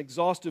this is an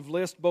exhaustive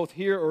list, both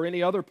here or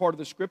any other part of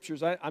the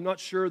Scriptures. I'm not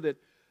sure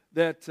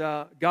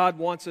that God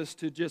wants us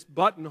to just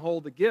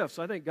buttonhole the gifts.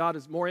 I think God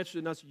is more interested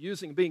in us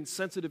being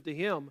sensitive to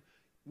Him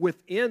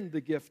within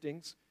the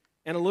giftings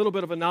and a little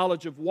bit of a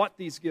knowledge of what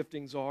these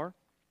giftings are.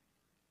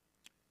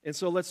 And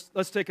so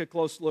let's take a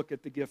close look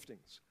at the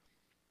giftings.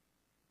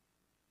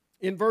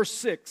 In verse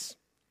 6,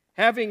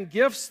 having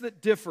gifts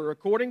that differ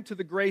according to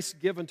the grace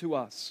given to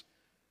us,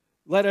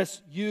 let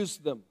us use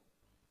them.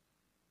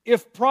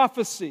 If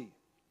prophecy,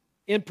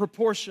 in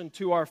proportion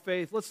to our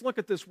faith. Let's look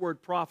at this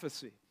word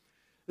prophecy.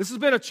 This has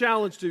been a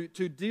challenge to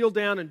deal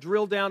down and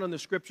drill down on the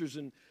Scriptures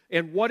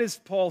and what is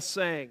Paul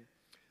saying?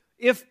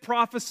 If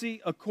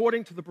prophecy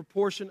according to the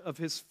proportion of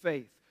his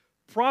faith.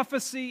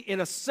 Prophecy in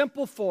a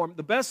simple form,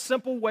 the best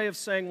simple way of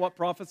saying what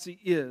prophecy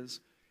is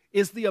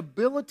the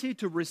ability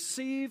to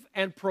receive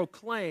and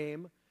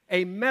proclaim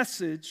a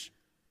message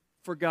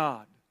for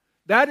God.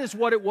 That is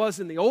what it was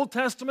in the Old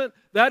Testament.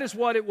 That is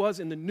what it was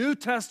in the New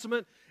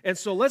Testament. And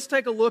so let's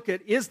take a look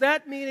at, is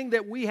that meaning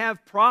that we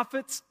have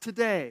prophets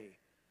today?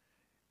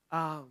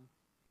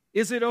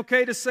 Is it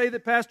okay to say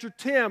that Pastor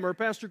Tim or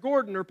Pastor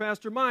Gordon or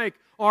Pastor Mike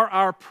are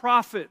our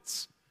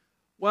prophets?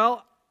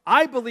 Well,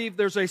 I believe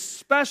there's a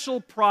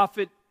special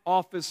prophet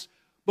office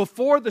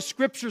before the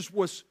Scriptures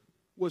was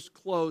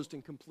closed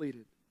and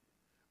completed.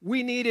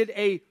 We needed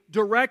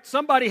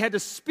somebody had to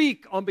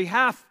speak on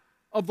behalf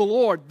of the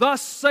Lord.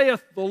 Thus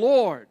saith the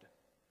Lord.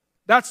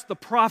 That's the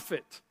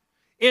prophet.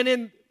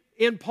 And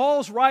in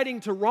Paul's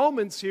writing to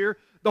Romans here,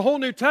 the whole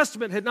New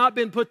Testament had not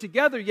been put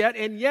together yet.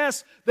 And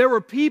yes, there were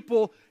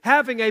people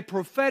having a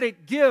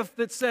prophetic gift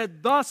that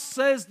said, thus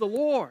says the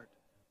Lord.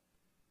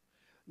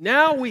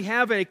 Now we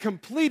have a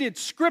completed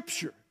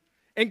Scripture.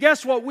 And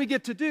guess what we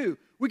get to do?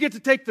 We get to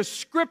take the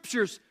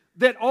Scriptures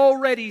that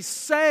already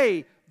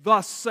say,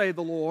 thus say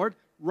the Lord,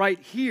 right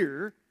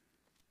here.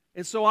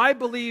 And so I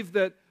believe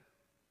that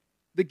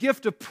the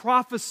gift of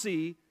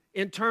prophecy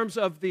in terms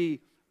of the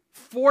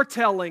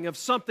foretelling of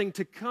something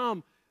to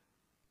come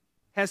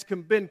has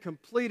been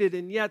completed,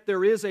 and yet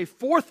there is a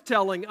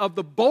forthtelling of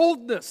the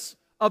boldness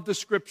of the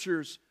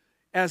Scriptures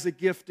as a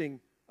gifting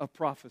of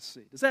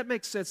prophecy. Does that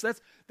make sense?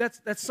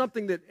 That's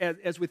something that,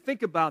 as we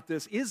think about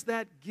this, is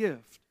that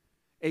gift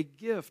a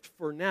gift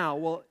for now?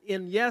 Well,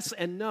 in yes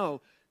and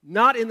no.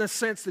 Not in the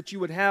sense that you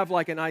would have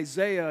like an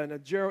Isaiah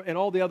and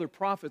all the other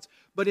prophets,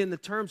 but in the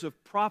terms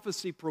of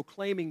prophecy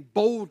proclaiming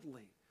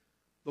boldly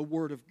the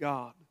Word of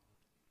God.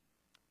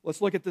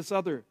 Let's look at this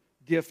other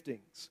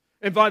giftings.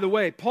 And by the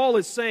way, Paul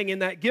is saying in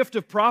that gift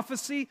of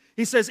prophecy,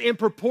 he says in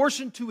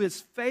proportion to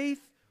his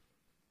faith.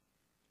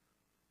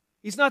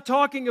 He's not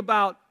talking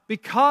about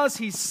because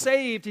he's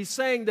saved. He's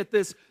saying that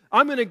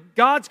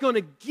God's going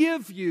to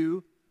give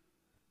you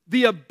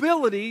the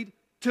ability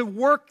to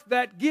work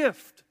that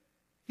gift.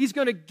 He's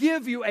going to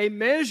give you a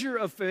measure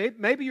of faith.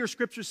 Maybe your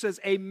scripture says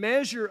a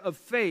measure of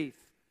faith.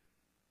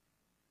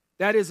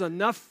 That is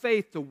enough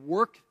faith to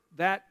work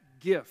that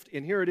gift.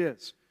 And here it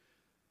is.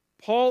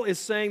 Paul is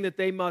saying that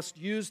they must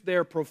use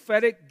their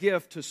prophetic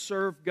gift to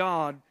serve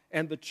God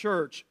and the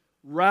church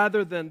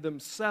rather than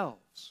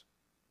themselves.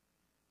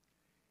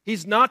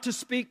 He's not to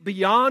speak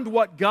beyond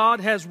what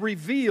God has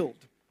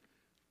revealed.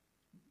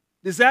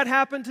 Does that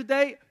happen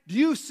today? Do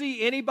you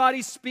see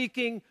anybody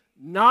speaking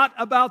not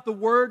about the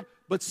Word,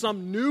 but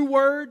some new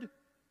word?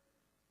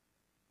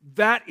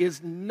 That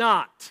is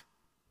not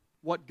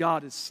what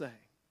God is saying.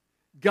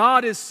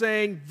 God is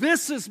saying,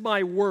 this is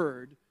my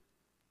word,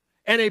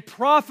 and a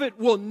prophet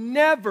will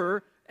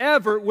never,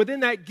 ever,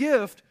 within that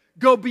gift,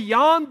 go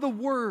beyond the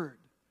Word.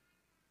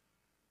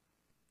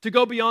 To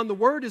go beyond the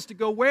Word is to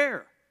go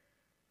where?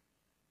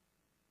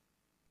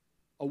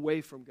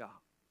 away from God.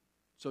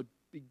 So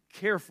be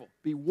careful,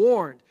 be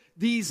warned.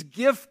 These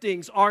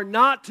giftings are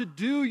not to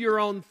do your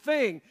own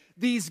thing.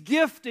 These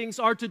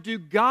giftings are to do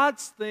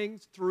God's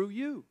things through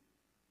you.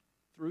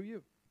 Through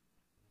you.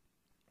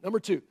 Number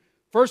 2,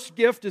 first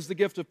gift is the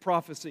gift of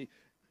prophecy.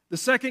 The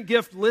second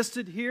gift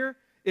listed here,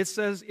 it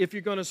says if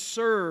you're going to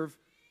serve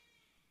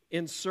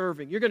in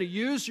serving. You're going to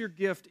use your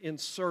gift in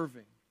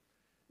serving.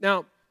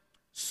 Now,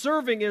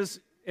 serving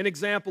is an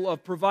example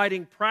of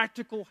providing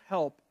practical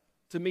help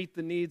to meet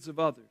the needs of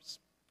others.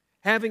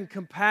 Having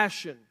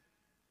compassion,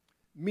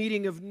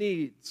 meeting of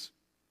needs.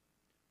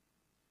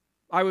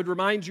 I would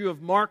remind you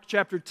of Mark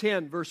chapter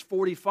 10, verse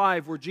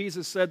 45, where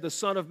Jesus said, the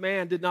Son of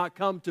Man did not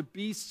come to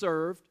be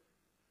served,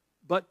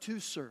 but to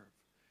serve.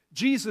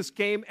 Jesus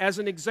came as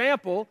an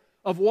example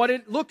of what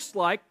it looks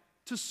like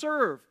to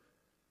serve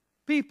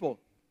people.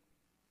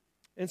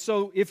 And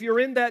so if you're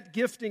in that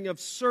gifting of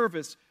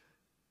service,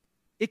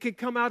 it can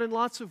come out in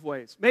lots of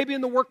ways. Maybe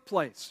in the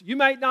workplace. You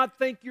might not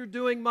think you're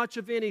doing much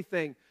of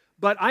anything,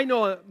 but I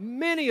know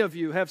many of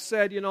you have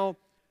said,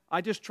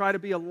 I just try to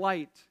be a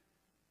light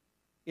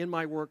in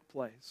my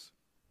workplace.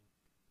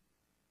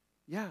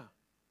 Yeah.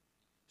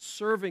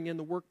 Serving in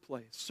the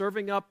workplace.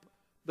 Serving up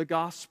the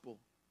gospel.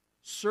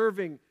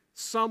 Serving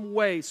some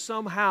way,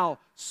 somehow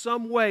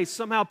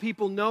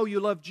people know you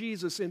love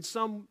Jesus.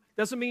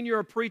 Doesn't mean you're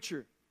a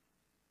preacher.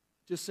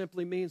 Just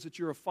simply means that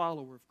you're a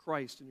follower of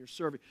Christ and you're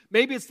serving.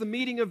 Maybe it's the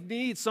meeting of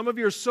needs. Some of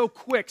you are so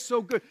quick,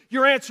 so good.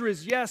 Your answer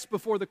is yes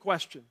before the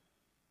question.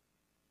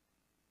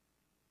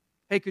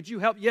 Hey, could you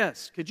help?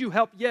 Yes. Could you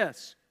help?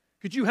 Yes.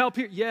 Could you help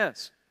here?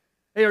 Yes.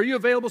 Hey, are you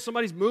available?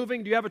 Somebody's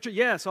moving. Do you have a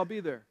yes, I'll be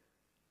there.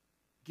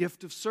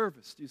 Gift of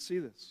service. Do you see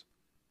this?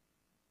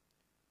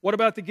 What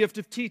about the gift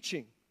of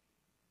teaching?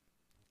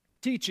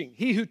 Teaching.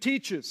 He who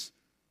teaches,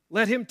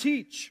 let him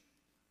teach.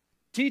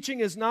 Teaching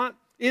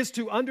is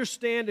to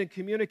understand and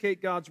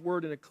communicate God's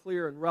word in a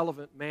clear and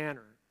relevant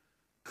manner.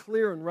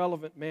 Clear and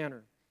relevant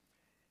manner.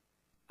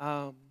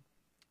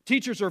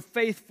 Teachers are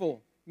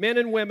faithful men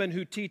and women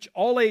who teach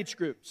all age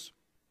groups.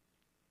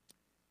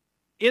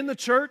 In the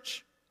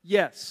church,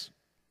 yes.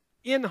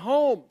 In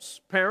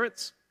homes,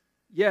 parents,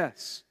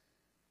 yes.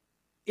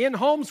 In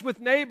homes with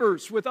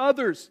neighbors, with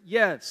others,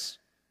 yes.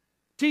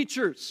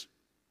 Teachers,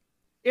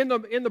 in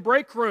the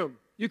break room.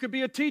 You could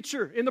be a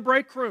teacher in the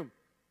break room.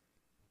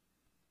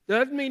 That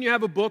doesn't mean you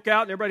have a book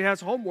out and everybody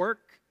has homework.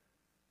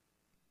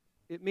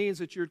 It means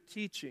that you're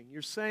teaching.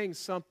 You're saying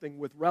something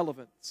with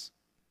relevance.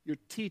 You're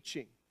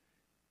teaching.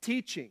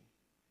 Teaching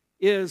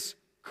is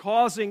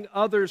causing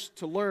others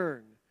to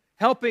learn,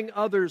 helping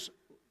others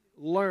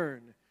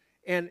learn.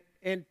 And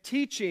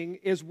teaching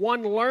is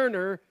one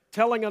learner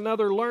telling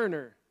another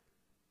learner.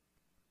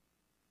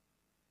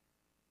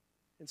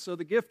 And so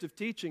the gift of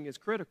teaching is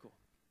critical.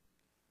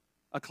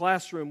 A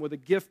classroom with a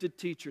gifted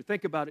teacher.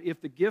 Think about it.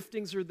 If the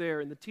giftings are there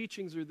and the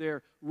teachings are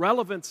there,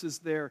 relevance is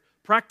there,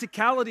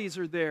 practicalities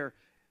are there,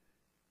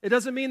 it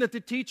doesn't mean that the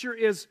teacher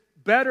is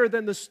better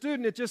than the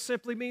student. It just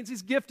simply means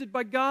he's gifted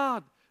by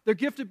God. They're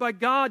gifted by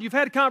God. You've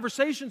had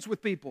conversations with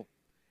people.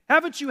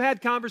 Haven't you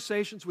had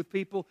conversations with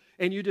people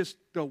and you just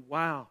go,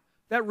 wow,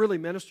 that really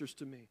ministers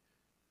to me.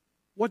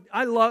 What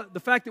I love, the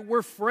fact that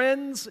we're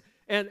friends.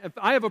 And if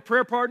I have a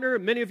prayer partner,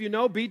 and many of you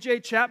know B.J.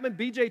 Chapman.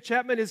 B.J.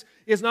 Chapman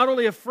is not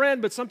only a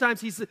friend, but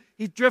sometimes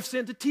he drifts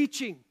into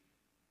teaching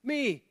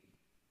me.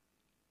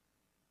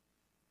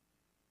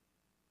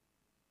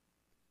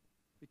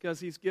 Because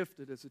he's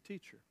gifted as a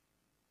teacher.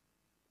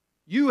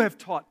 You have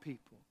taught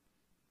people.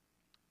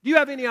 Do you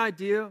have any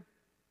idea,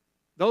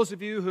 those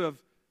of you who have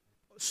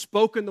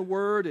spoken the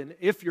word, and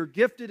if you're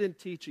gifted in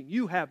teaching,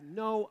 you have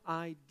no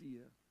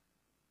idea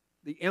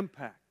the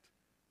impact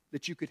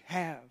that you could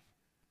have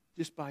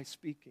just by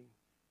speaking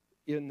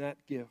in that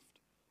gift.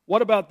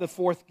 What about the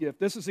fourth gift?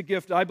 This is a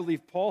gift I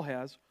believe Paul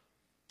has,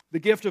 the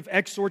gift of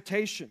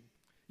exhortation.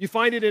 You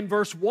find it in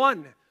verse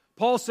 1.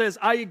 Paul says,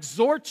 I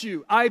exhort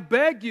you, I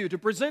beg you to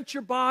present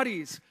your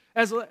bodies.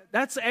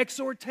 That's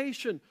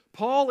exhortation.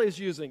 Paul is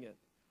using it.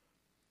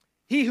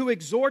 He who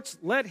exhorts,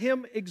 let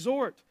him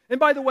exhort. And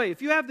by the way,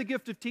 if you have the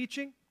gift of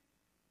teaching,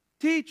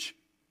 teach.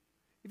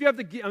 If you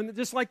have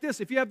just like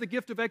this, if you have the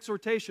gift of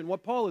exhortation,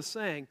 what Paul is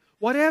saying,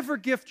 whatever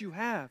gift you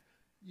have,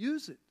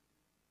 use it.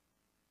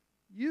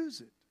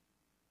 Use it.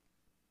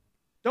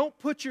 Don't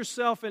put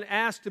yourself and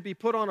ask to be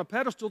put on a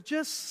pedestal.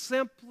 Just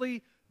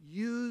simply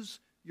use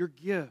your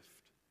gift.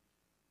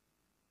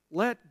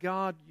 Let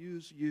God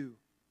use you.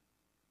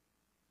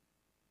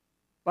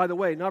 By the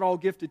way, not all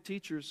gifted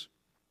teachers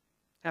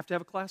have to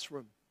have a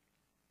classroom.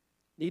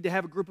 Need to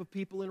have a group of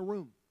people in a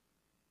room.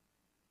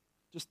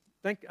 Just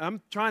think,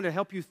 I'm trying to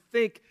help you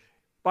think.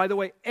 By the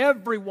way,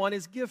 everyone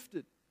is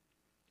gifted.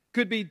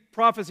 Could be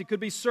prophecy, could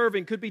be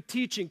serving, could be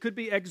teaching, could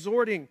be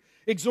exhorting.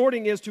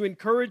 Exhorting is to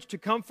encourage, to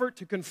comfort,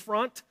 to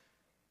confront,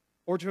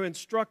 or to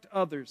instruct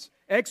others.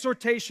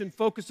 Exhortation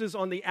focuses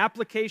on the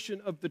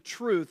application of the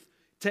truth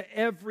to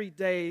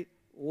everyday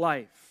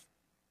life.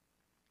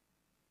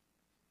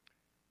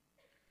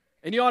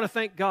 And you ought to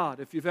thank God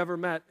if you've ever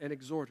met an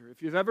exhorter,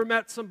 if you've ever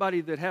met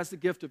somebody that has the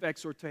gift of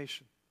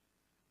exhortation.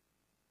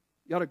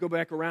 You ought to go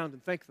back around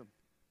and thank them.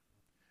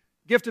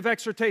 Gift of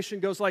exhortation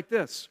goes like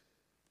this.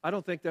 I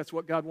don't think that's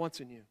what God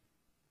wants in you.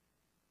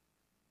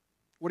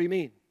 What do you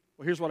mean?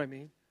 Well, here's what I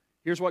mean.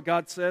 Here's what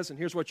God says, and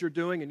here's what you're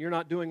doing, and you're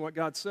not doing what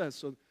God says,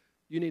 so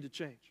you need to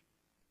change.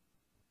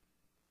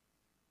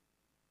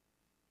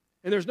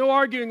 And there's no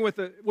arguing with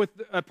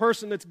a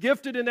person that's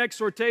gifted in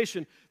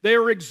exhortation. They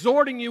are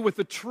exhorting you with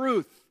the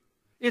truth.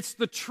 It's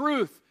the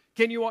truth.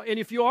 And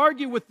if you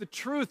argue with the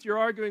truth, you're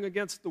arguing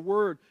against the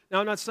Word.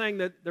 Now, I'm not saying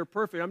that they're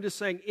perfect. I'm just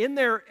saying in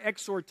their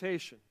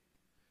exhortation,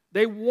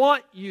 they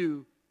want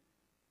you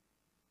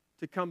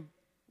to come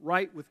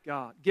right with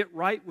God. Get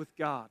right with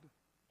God.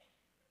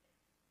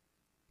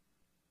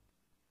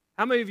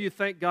 How many of you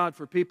thank God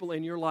for people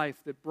in your life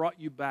that brought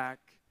you back,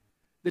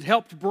 that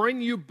helped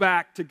bring you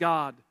back to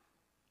God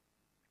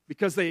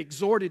because they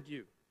exhorted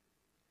you?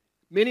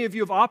 Many of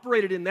you have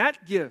operated in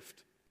that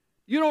gift.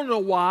 You don't know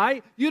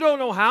why, you don't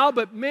know how,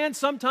 but man,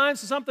 sometimes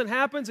something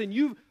happens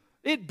and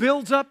it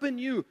builds up in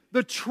you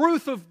the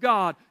truth of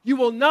God. You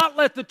will not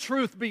let the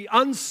truth be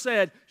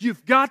unsaid.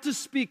 You've got to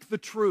speak the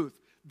truth.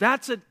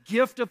 That's a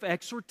gift of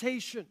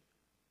exhortation.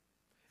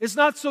 It's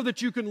not so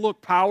that you can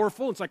look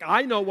powerful. It's like,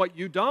 I know what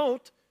you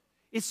don't.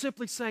 It's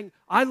simply saying,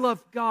 I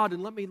love God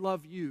and let me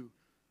love you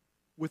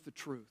with the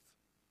truth.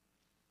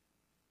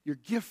 You're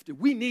gifted.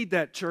 We need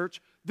that,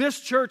 church. This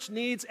church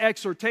needs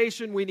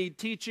exhortation. We need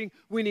teaching.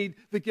 We need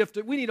the gift.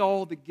 We need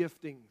all the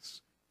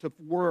giftings to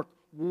work.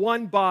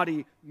 One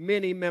body,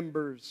 many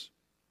members.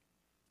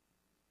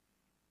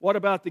 What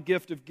about the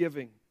gift of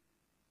giving?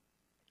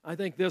 I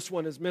think this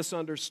one is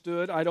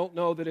misunderstood. I don't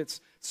know that it's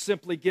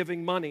simply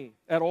giving money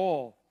at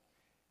all.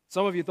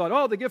 Some of you thought,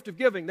 oh, the gift of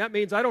giving, that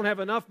means I don't have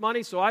enough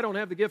money, so I don't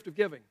have the gift of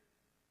giving.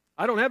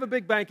 I don't have a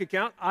big bank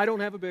account. I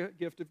don't have a big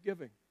gift of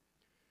giving.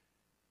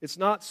 It's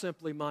not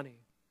simply money.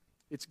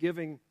 It's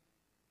giving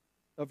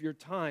of your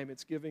time.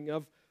 It's giving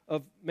of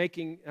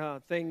making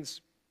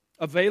things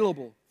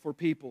available for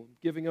people,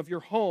 giving of your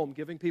home,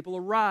 giving people a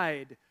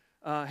ride,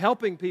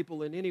 helping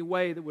people in any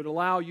way that would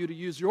allow you to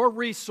use your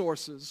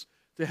resources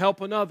to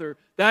help another.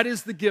 That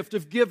is the gift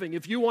of giving.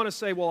 If you want to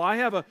say, well, I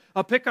have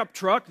a pickup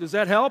truck, does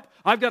that help?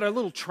 I've got a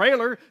little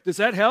trailer, does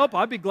that help?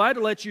 I'd be glad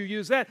to let you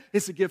use that.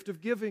 It's a gift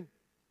of giving.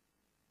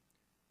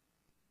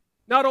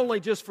 Not only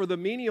just for the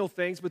menial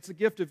things, but it's a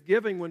gift of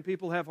giving when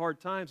people have hard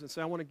times and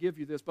say, I want to give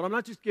you this, but I'm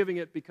not just giving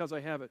it because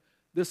I have it.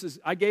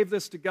 I gave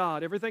this to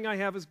God. Everything I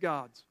have is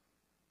God's.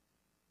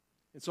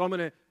 And so I'm going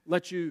to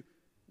let you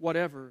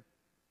whatever,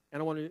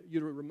 and I want you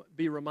to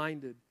be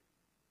reminded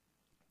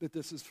that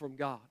this is from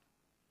God.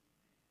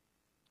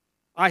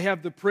 I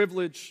have the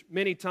privilege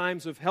many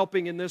times of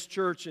helping in this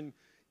church and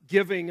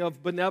giving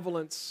of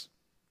benevolence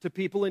to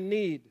people in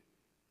need.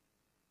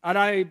 And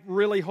I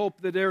really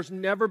hope that there's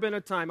never been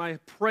a time, I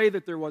pray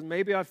that there was,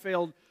 maybe I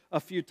failed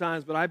a few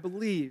times, but I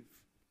believe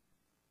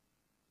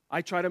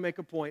I try to make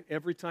a point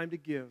every time to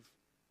give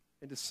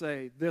and to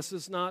say, this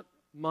is not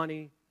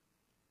money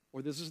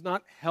or this is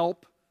not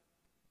help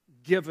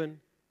given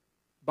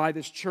by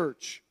this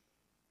church.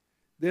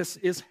 This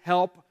is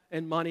help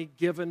and money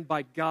given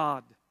by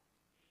God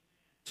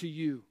to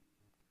you,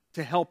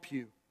 to help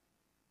you.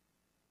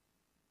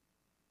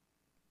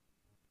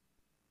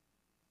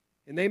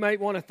 And they might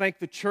want to thank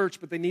the church,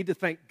 but they need to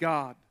thank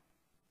God.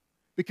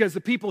 Because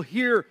the people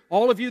here,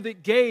 all of you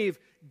that gave,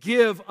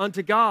 give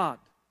unto God.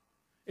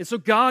 And so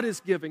God is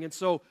giving. And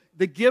so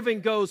the giving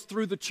goes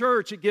through the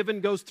church. The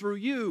giving goes through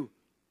you.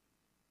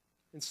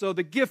 And so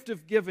the gift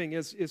of giving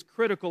is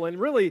critical.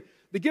 And really,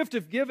 the gift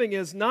of giving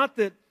is not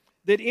that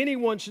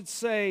anyone should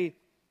say,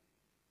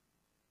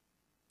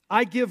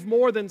 I give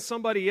more than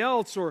somebody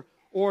else,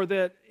 or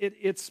that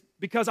it's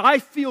because I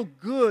feel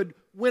good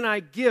when I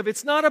give.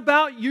 It's not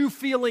about you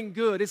feeling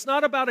good. It's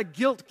not about a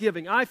guilt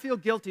giving. I feel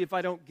guilty if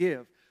I don't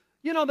give.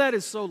 You know, that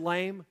is so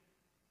lame.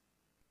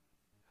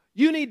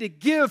 You need to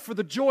give for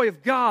the joy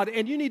of God,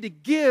 and you need to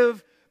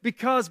give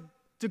because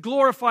to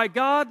glorify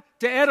God,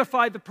 to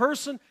edify the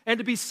person, and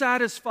to be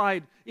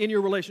satisfied in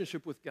your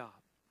relationship with God.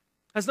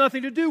 It has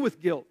nothing to do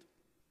with guilt.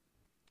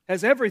 It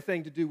has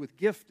everything to do with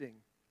gifting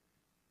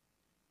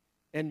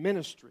and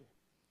ministry.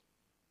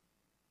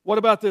 What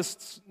about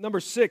this number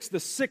 6? The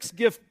sixth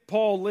gift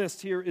Paul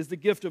lists here is the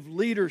gift of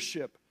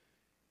leadership.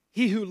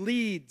 He who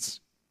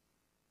leads,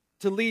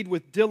 to lead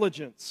with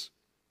diligence.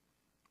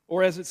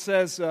 Or as it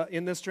says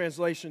in this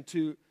translation,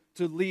 to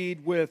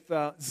lead with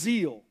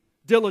zeal,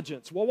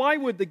 diligence. Well, why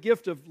would the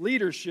gift of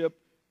leadership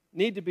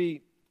need to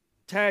be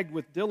tagged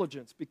with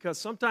diligence? Because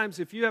sometimes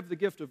if you have the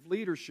gift of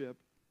leadership,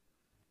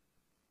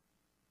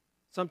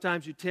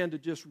 sometimes you tend to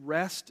just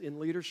rest in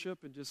leadership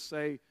and just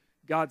say,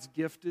 God's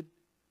gifted,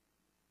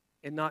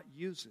 and not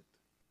use it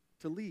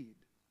to lead.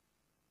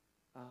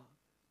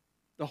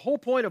 The whole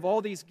point of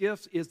all these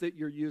gifts is that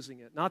you're using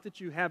it. Not that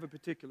you have a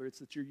particular, it's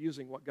that you're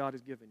using what God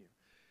has given you.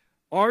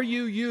 Are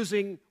you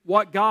using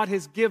what God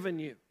has given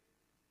you?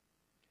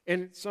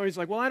 And somebody's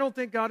like, well, I don't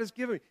think God has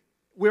given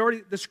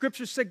me. The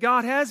Scriptures say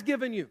God has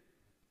given you.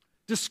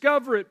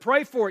 Discover it,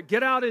 pray for it,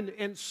 get out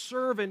and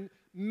serve and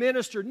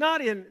minister,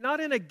 not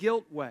in a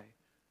guilt way.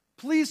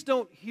 Please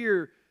don't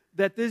hear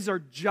that these are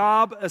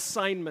job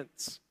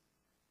assignments.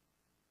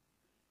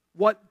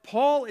 What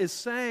Paul is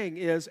saying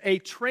is a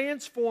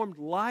transformed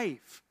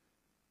life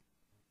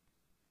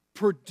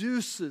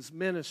produces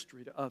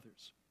ministry to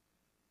others.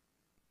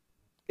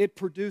 It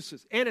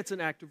produces, and it's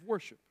an act of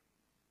worship.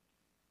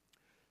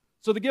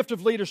 So the gift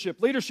of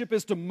leadership. Leadership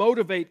is to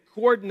motivate,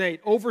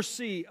 coordinate,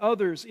 oversee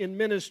others in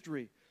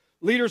ministry.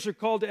 Leaders are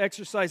called to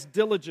exercise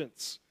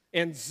diligence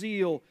and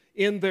zeal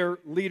in their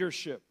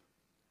leadership.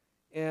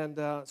 And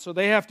so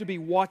they have to be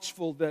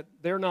watchful that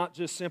they're not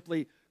just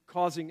simply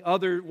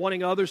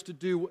wanting others to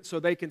do so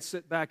they can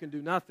sit back and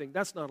do nothing.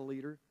 That's not a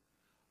leader.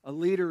 A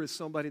leader is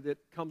somebody that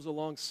comes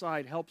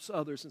alongside, helps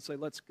others and say,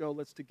 let's go,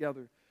 let's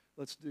together,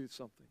 let's do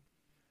something.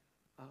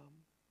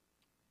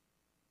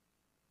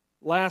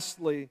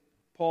 Lastly,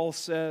 Paul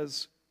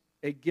says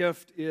a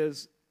gift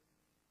is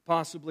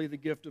possibly the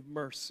gift of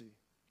mercy.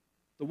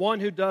 The one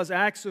who does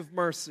acts of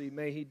mercy,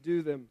 may he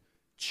do them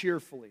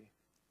cheerfully,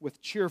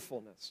 with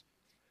cheerfulness.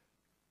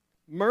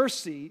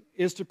 Mercy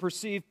is to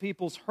perceive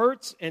people's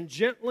hurts and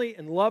gently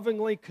and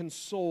lovingly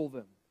console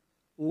them,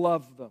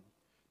 love them.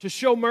 To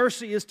show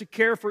mercy is to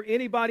care for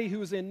anybody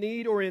who is in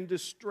need or in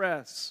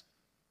distress.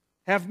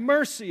 Have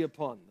mercy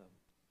upon them,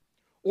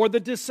 or the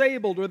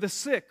disabled, or the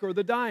sick, or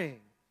the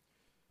dying.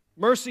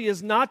 Mercy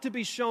is not to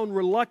be shown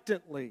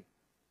reluctantly,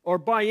 or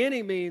by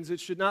any means it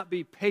should not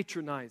be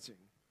patronizing.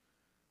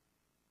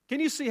 Can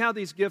you see how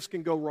these gifts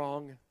can go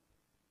wrong?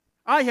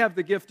 I have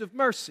the gift of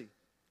mercy.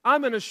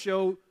 I'm going to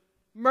show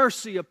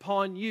mercy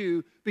upon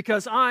you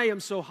because I am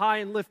so high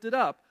and lifted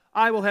up.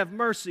 I will have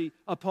mercy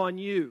upon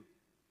you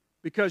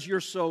because you're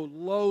so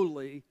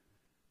lowly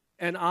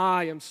and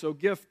I am so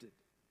gifted.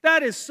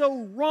 That is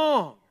so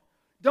wrong.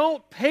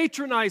 Don't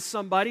patronize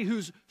somebody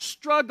who's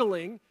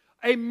struggling.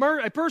 A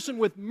person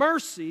with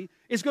mercy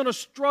is going to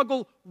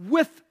struggle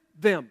with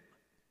them.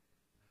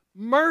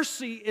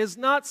 Mercy is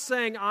not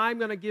saying, I'm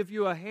going to give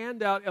you a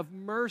handout of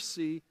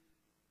mercy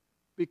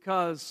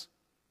because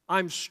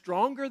I'm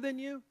stronger than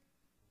you,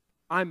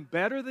 I'm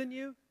better than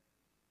you.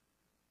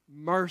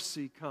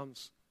 Mercy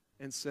comes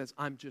and says,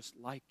 I'm just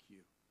like you.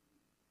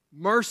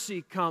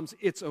 Mercy comes,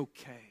 it's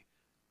okay.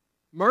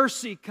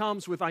 Mercy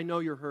comes with, I know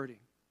you're hurting.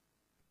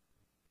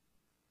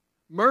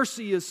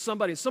 Mercy is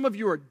somebody, some of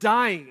you are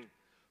dying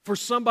for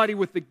somebody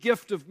with the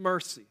gift of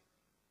mercy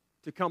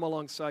to come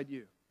alongside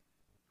you.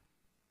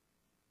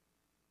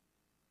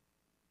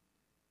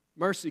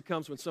 Mercy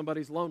comes when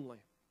somebody's lonely.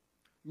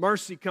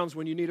 Mercy comes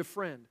when you need a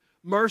friend.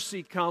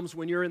 Mercy comes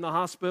when you're in the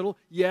hospital.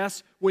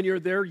 Yes. When you're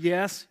there.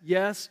 Yes.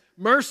 Yes.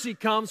 Mercy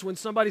comes when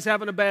somebody's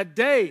having a bad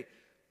day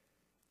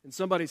and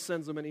somebody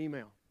sends them an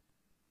email.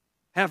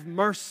 Have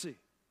mercy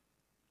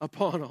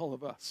upon all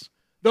of us.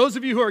 Those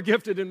of you who are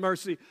gifted in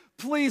mercy,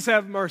 please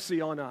have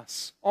mercy on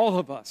us, all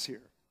of us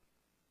here.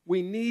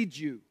 We need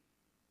you.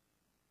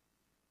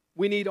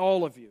 We need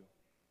all of you.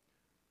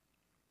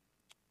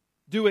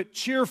 Do it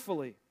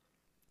cheerfully.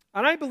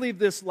 And I believe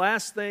this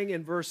last thing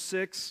in verse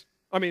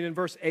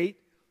 8,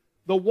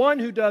 the one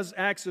who does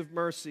acts of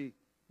mercy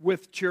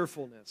with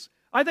cheerfulness.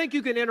 I think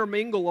you can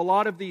intermingle a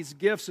lot of these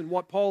gifts, and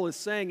what Paul is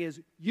saying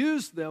is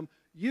use them,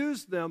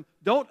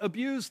 don't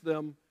abuse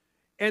them,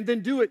 and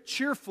then do it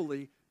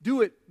cheerfully,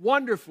 do it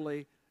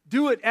wonderfully,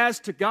 do it as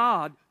to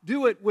God,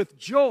 do it with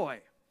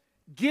joy,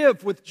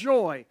 give with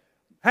joy,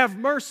 have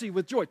mercy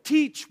with joy,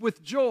 teach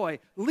with joy,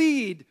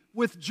 lead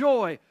with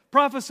joy,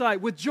 prophesy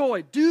with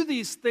joy. Do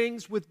these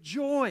things with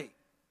joy.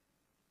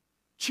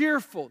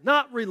 Cheerful,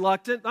 not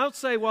reluctant. Don't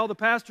say, well, the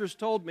pastor's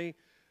told me.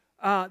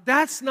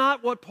 That's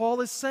not what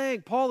Paul is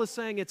saying. Paul is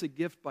saying it's a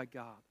gift by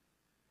God.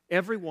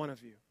 Every one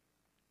of you.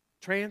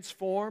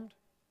 Transformed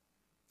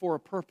for a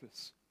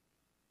purpose.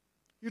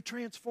 You're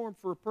transformed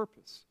for a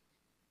purpose.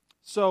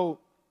 So,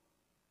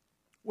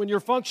 when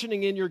you're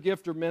functioning in your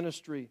gift or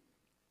ministry,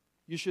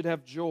 you should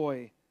have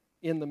joy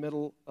in the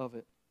middle of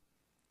it.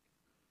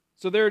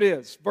 So there it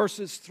is,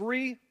 verses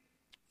 3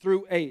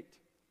 through 8.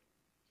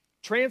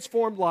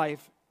 Transformed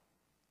life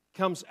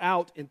comes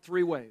out in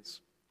three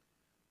ways: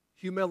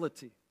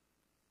 humility,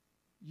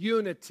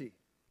 unity,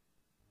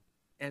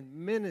 and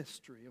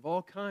ministry of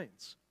all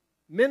kinds.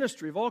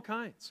 Ministry of all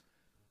kinds.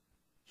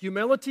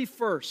 Humility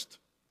first,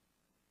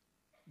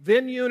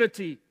 then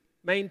unity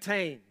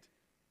maintained.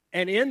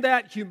 And in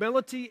that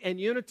humility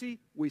and unity,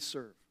 we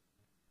serve.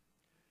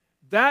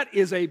 That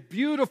is a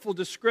beautiful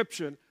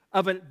description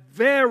of a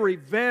very,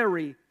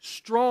 very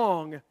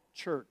strong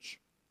church.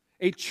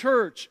 A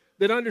church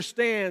that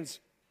understands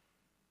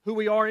who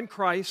we are in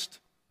Christ,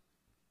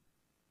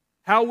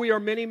 how we are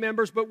many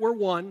members but we're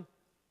one,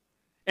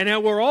 and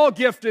how we're all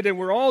gifted and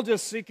we're all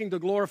just seeking to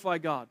glorify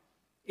God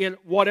in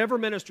whatever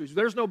ministries.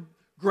 There's no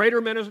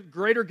greater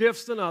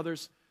gifts than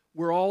others.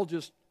 We're all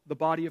just the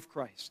body of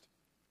Christ.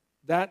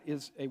 That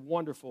is a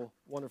wonderful,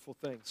 wonderful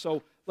thing.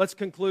 So let's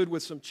conclude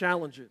with some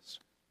challenges.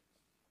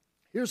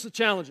 Here's the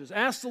challenges.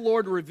 Ask the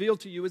Lord to reveal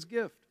to you His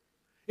gift.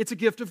 It's a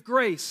gift of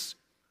grace.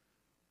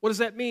 What does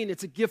that mean?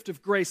 It's a gift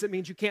of grace. It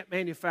means you can't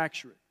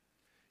manufacture it.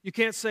 You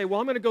can't say, well,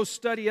 I'm going to go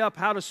study up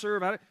how to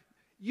serve.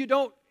 You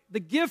don't. The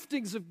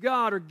giftings of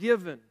God are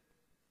given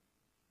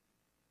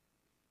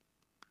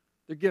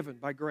They're given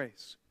by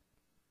grace.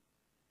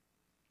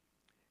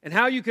 And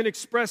how you can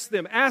express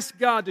them. Ask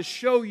God to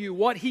show you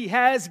what He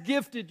has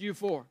gifted you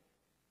for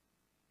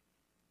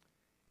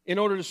in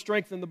order to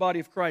strengthen the body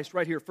of Christ.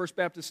 Right here, First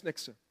Baptist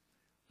Nixa.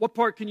 What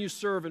part can you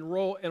serve and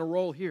in a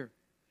role here?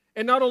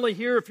 And not only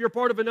here, if you're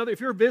part of another, if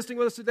you're visiting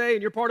with us today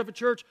and you're part of a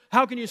church,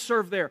 how can you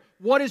serve there?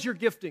 What is your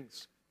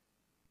giftings?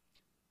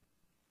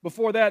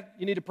 Before that,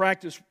 you need to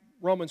practice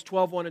Romans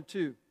 12:1 and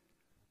 2.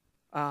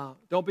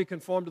 Don't be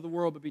conformed to the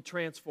world, but be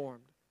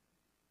transformed.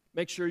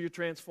 Make sure you're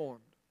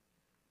transformed.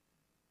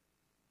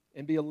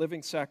 And be a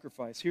living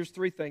sacrifice. Here's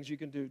 3 things you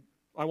can do.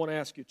 I want to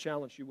ask you,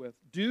 challenge you with.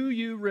 Do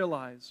you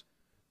realize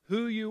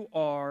who you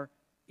are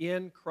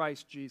in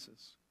Christ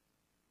Jesus?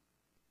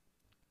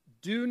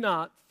 Do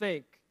not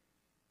think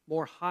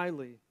more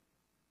highly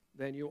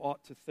than you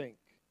ought to think.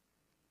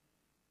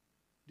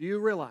 Do you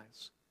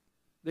realize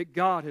that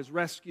God has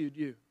rescued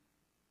you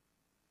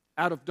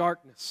out of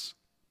darkness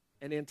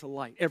and into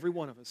light? Every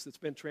one of us that's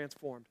been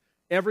transformed,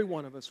 every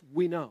one of us,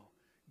 we know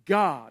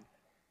God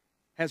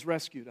has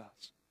rescued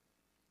us.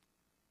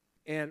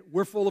 And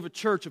we're full of a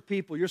church of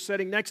people. You're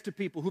sitting next to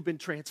people who've been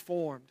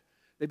transformed.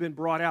 They've been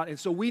brought out. And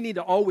so we need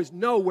to always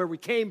know where we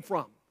came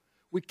from.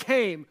 We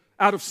came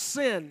out of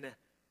sin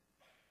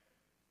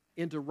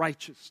into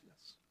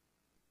righteousness.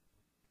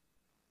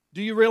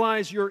 Do you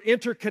realize your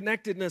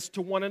interconnectedness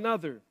to one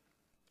another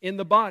in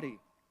the body?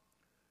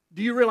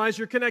 Do you realize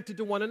you're connected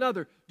to one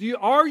another?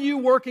 Are you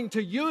working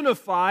to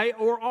unify,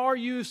 or are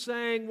you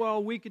saying,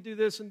 well, we could do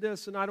this,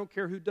 and I don't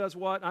care who does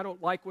what, I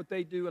don't like what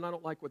they do, and I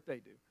don't like what they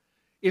do?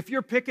 If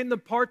you're picking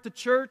apart the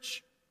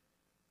church,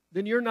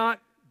 then you're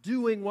not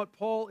doing what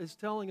Paul is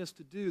telling us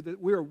to do,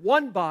 that we're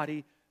one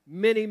body,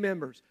 many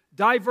members.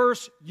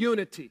 Diverse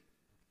unity.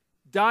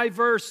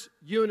 Diverse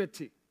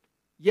unity.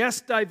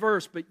 Yes,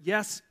 diverse, but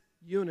yes,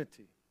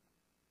 unity.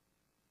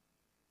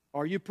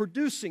 Are you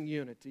producing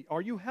unity?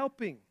 Are you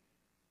helping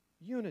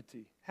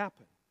unity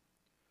happen?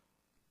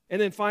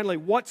 And then finally,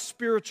 what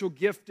spiritual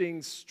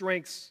giftings,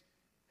 strengths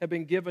have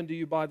been given to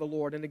you by the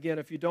Lord? And again,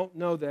 if you don't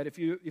know that, if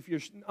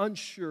you're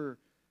unsure,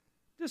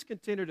 just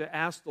continue to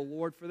ask the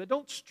Lord for that.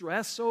 Don't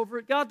stress over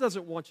it. God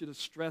doesn't want you to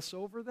stress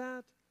over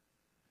that.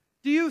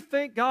 Do you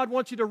think God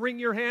wants you to wring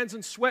your hands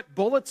and sweat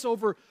bullets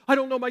over, I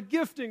don't know my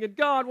gifting, and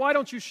God, why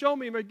don't you show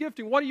me my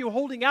gifting? What are you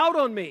holding out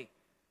on me?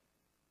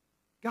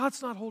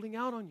 God's not holding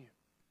out on you.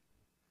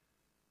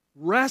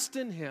 Rest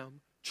in Him,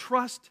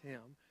 trust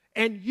Him,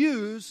 and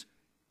use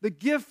the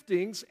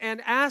giftings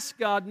and ask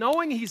God,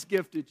 knowing He's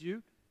gifted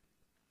you,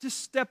 to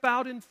step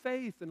out in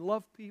faith and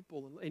love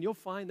people. And you'll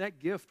find that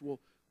gift will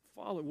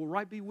follow, will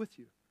right be with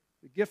you.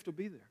 The gift will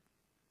be there.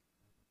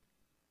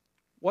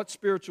 What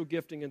spiritual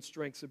gifting and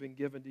strengths have been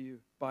given to you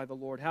by the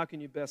Lord? How can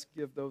you best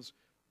give those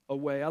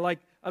away?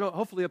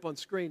 Hopefully up on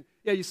screen.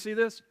 Yeah, you see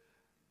this?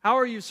 How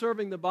are you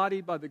serving the body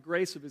by the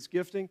grace of His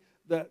gifting?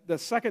 The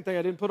second thing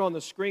I didn't put on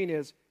the screen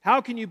is, how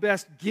can you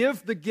best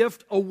give the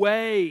gift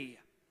away?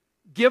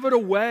 Give it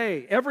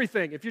away.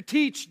 Everything. If you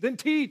teach, then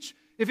teach.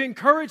 If you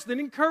encourage,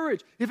 then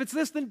encourage. If it's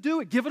this, then do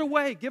it. Give it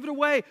away. Give it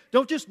away.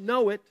 Don't just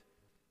know it.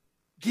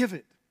 Give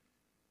it.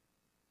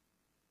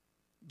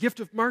 Gift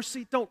of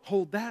mercy, don't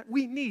hold that.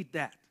 We need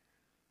that.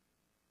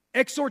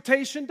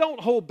 Exhortation, don't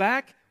hold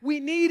back. We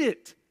need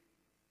it.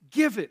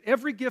 Give it.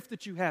 Every gift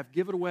that you have,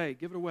 give it away.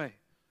 Give it away.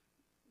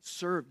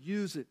 Serve.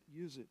 Use it.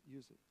 Use it.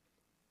 Use it.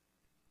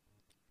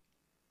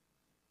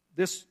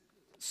 This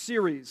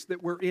series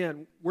that we're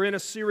in a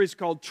series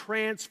called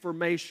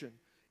Transformation,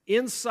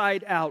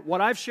 Inside Out.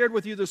 What I've shared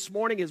with you this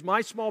morning is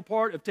my small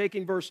part of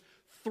taking verse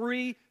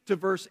 3 to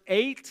verse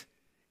 8,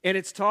 and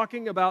it's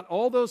talking about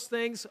all those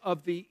things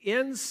of the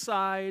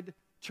inside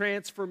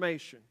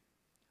transformation.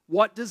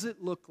 What does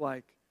it look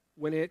like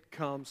when it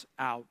comes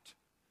out?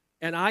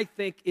 And I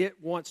think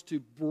it wants to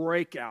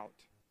break out.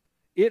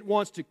 It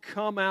wants to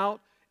come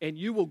out, and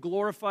you will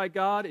glorify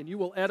God, and you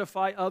will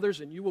edify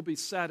others, and you will be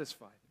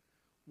satisfied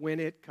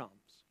when it comes.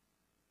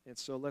 And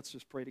so let's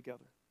just pray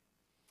together.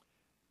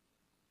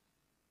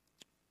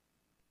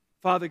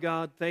 Father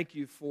God, thank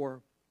you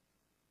for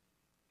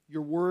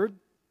your word.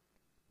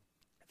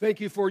 Thank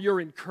you for your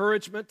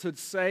encouragement to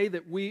say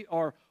that we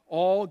are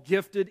all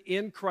gifted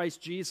in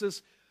Christ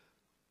Jesus.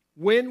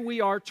 When we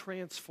are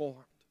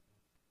transformed,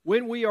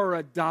 when we are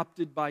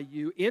adopted by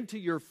you into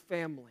your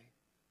family,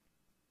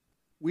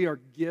 we are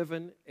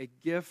given a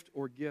gift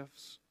or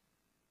gifts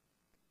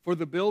for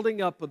the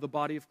building up of the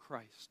body of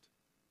Christ.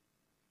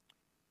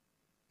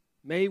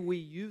 May we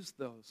use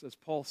those, as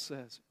Paul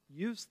says,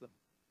 use them.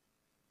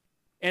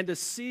 And to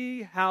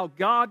see how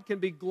God can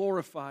be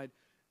glorified,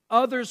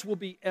 others will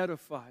be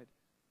edified,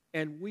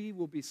 and we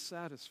will be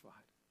satisfied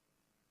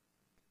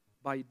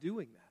by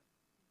doing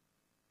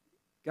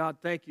that. God,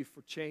 thank you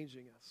for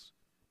changing us,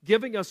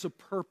 giving us a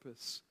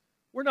purpose.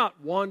 We're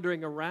not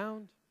wandering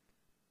around.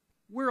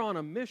 We're on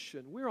a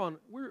mission.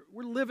 We're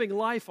living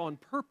life on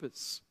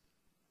purpose.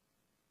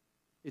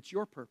 It's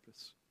your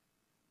purpose.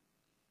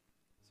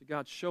 So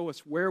God, show us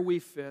where we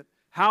fit,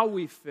 how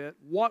we fit,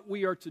 what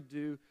we are to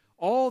do,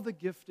 all the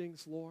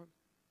giftings, Lord.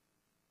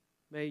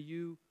 May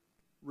you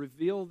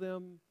reveal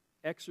them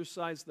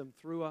exercise them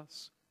through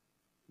us.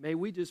 May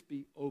we just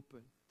be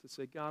open to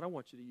say, God, I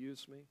want you to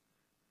use me.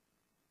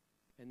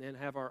 And then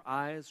have our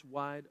eyes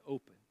wide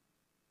open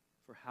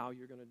for how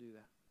you're going to do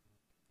that.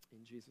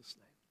 In Jesus'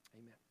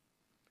 name, amen.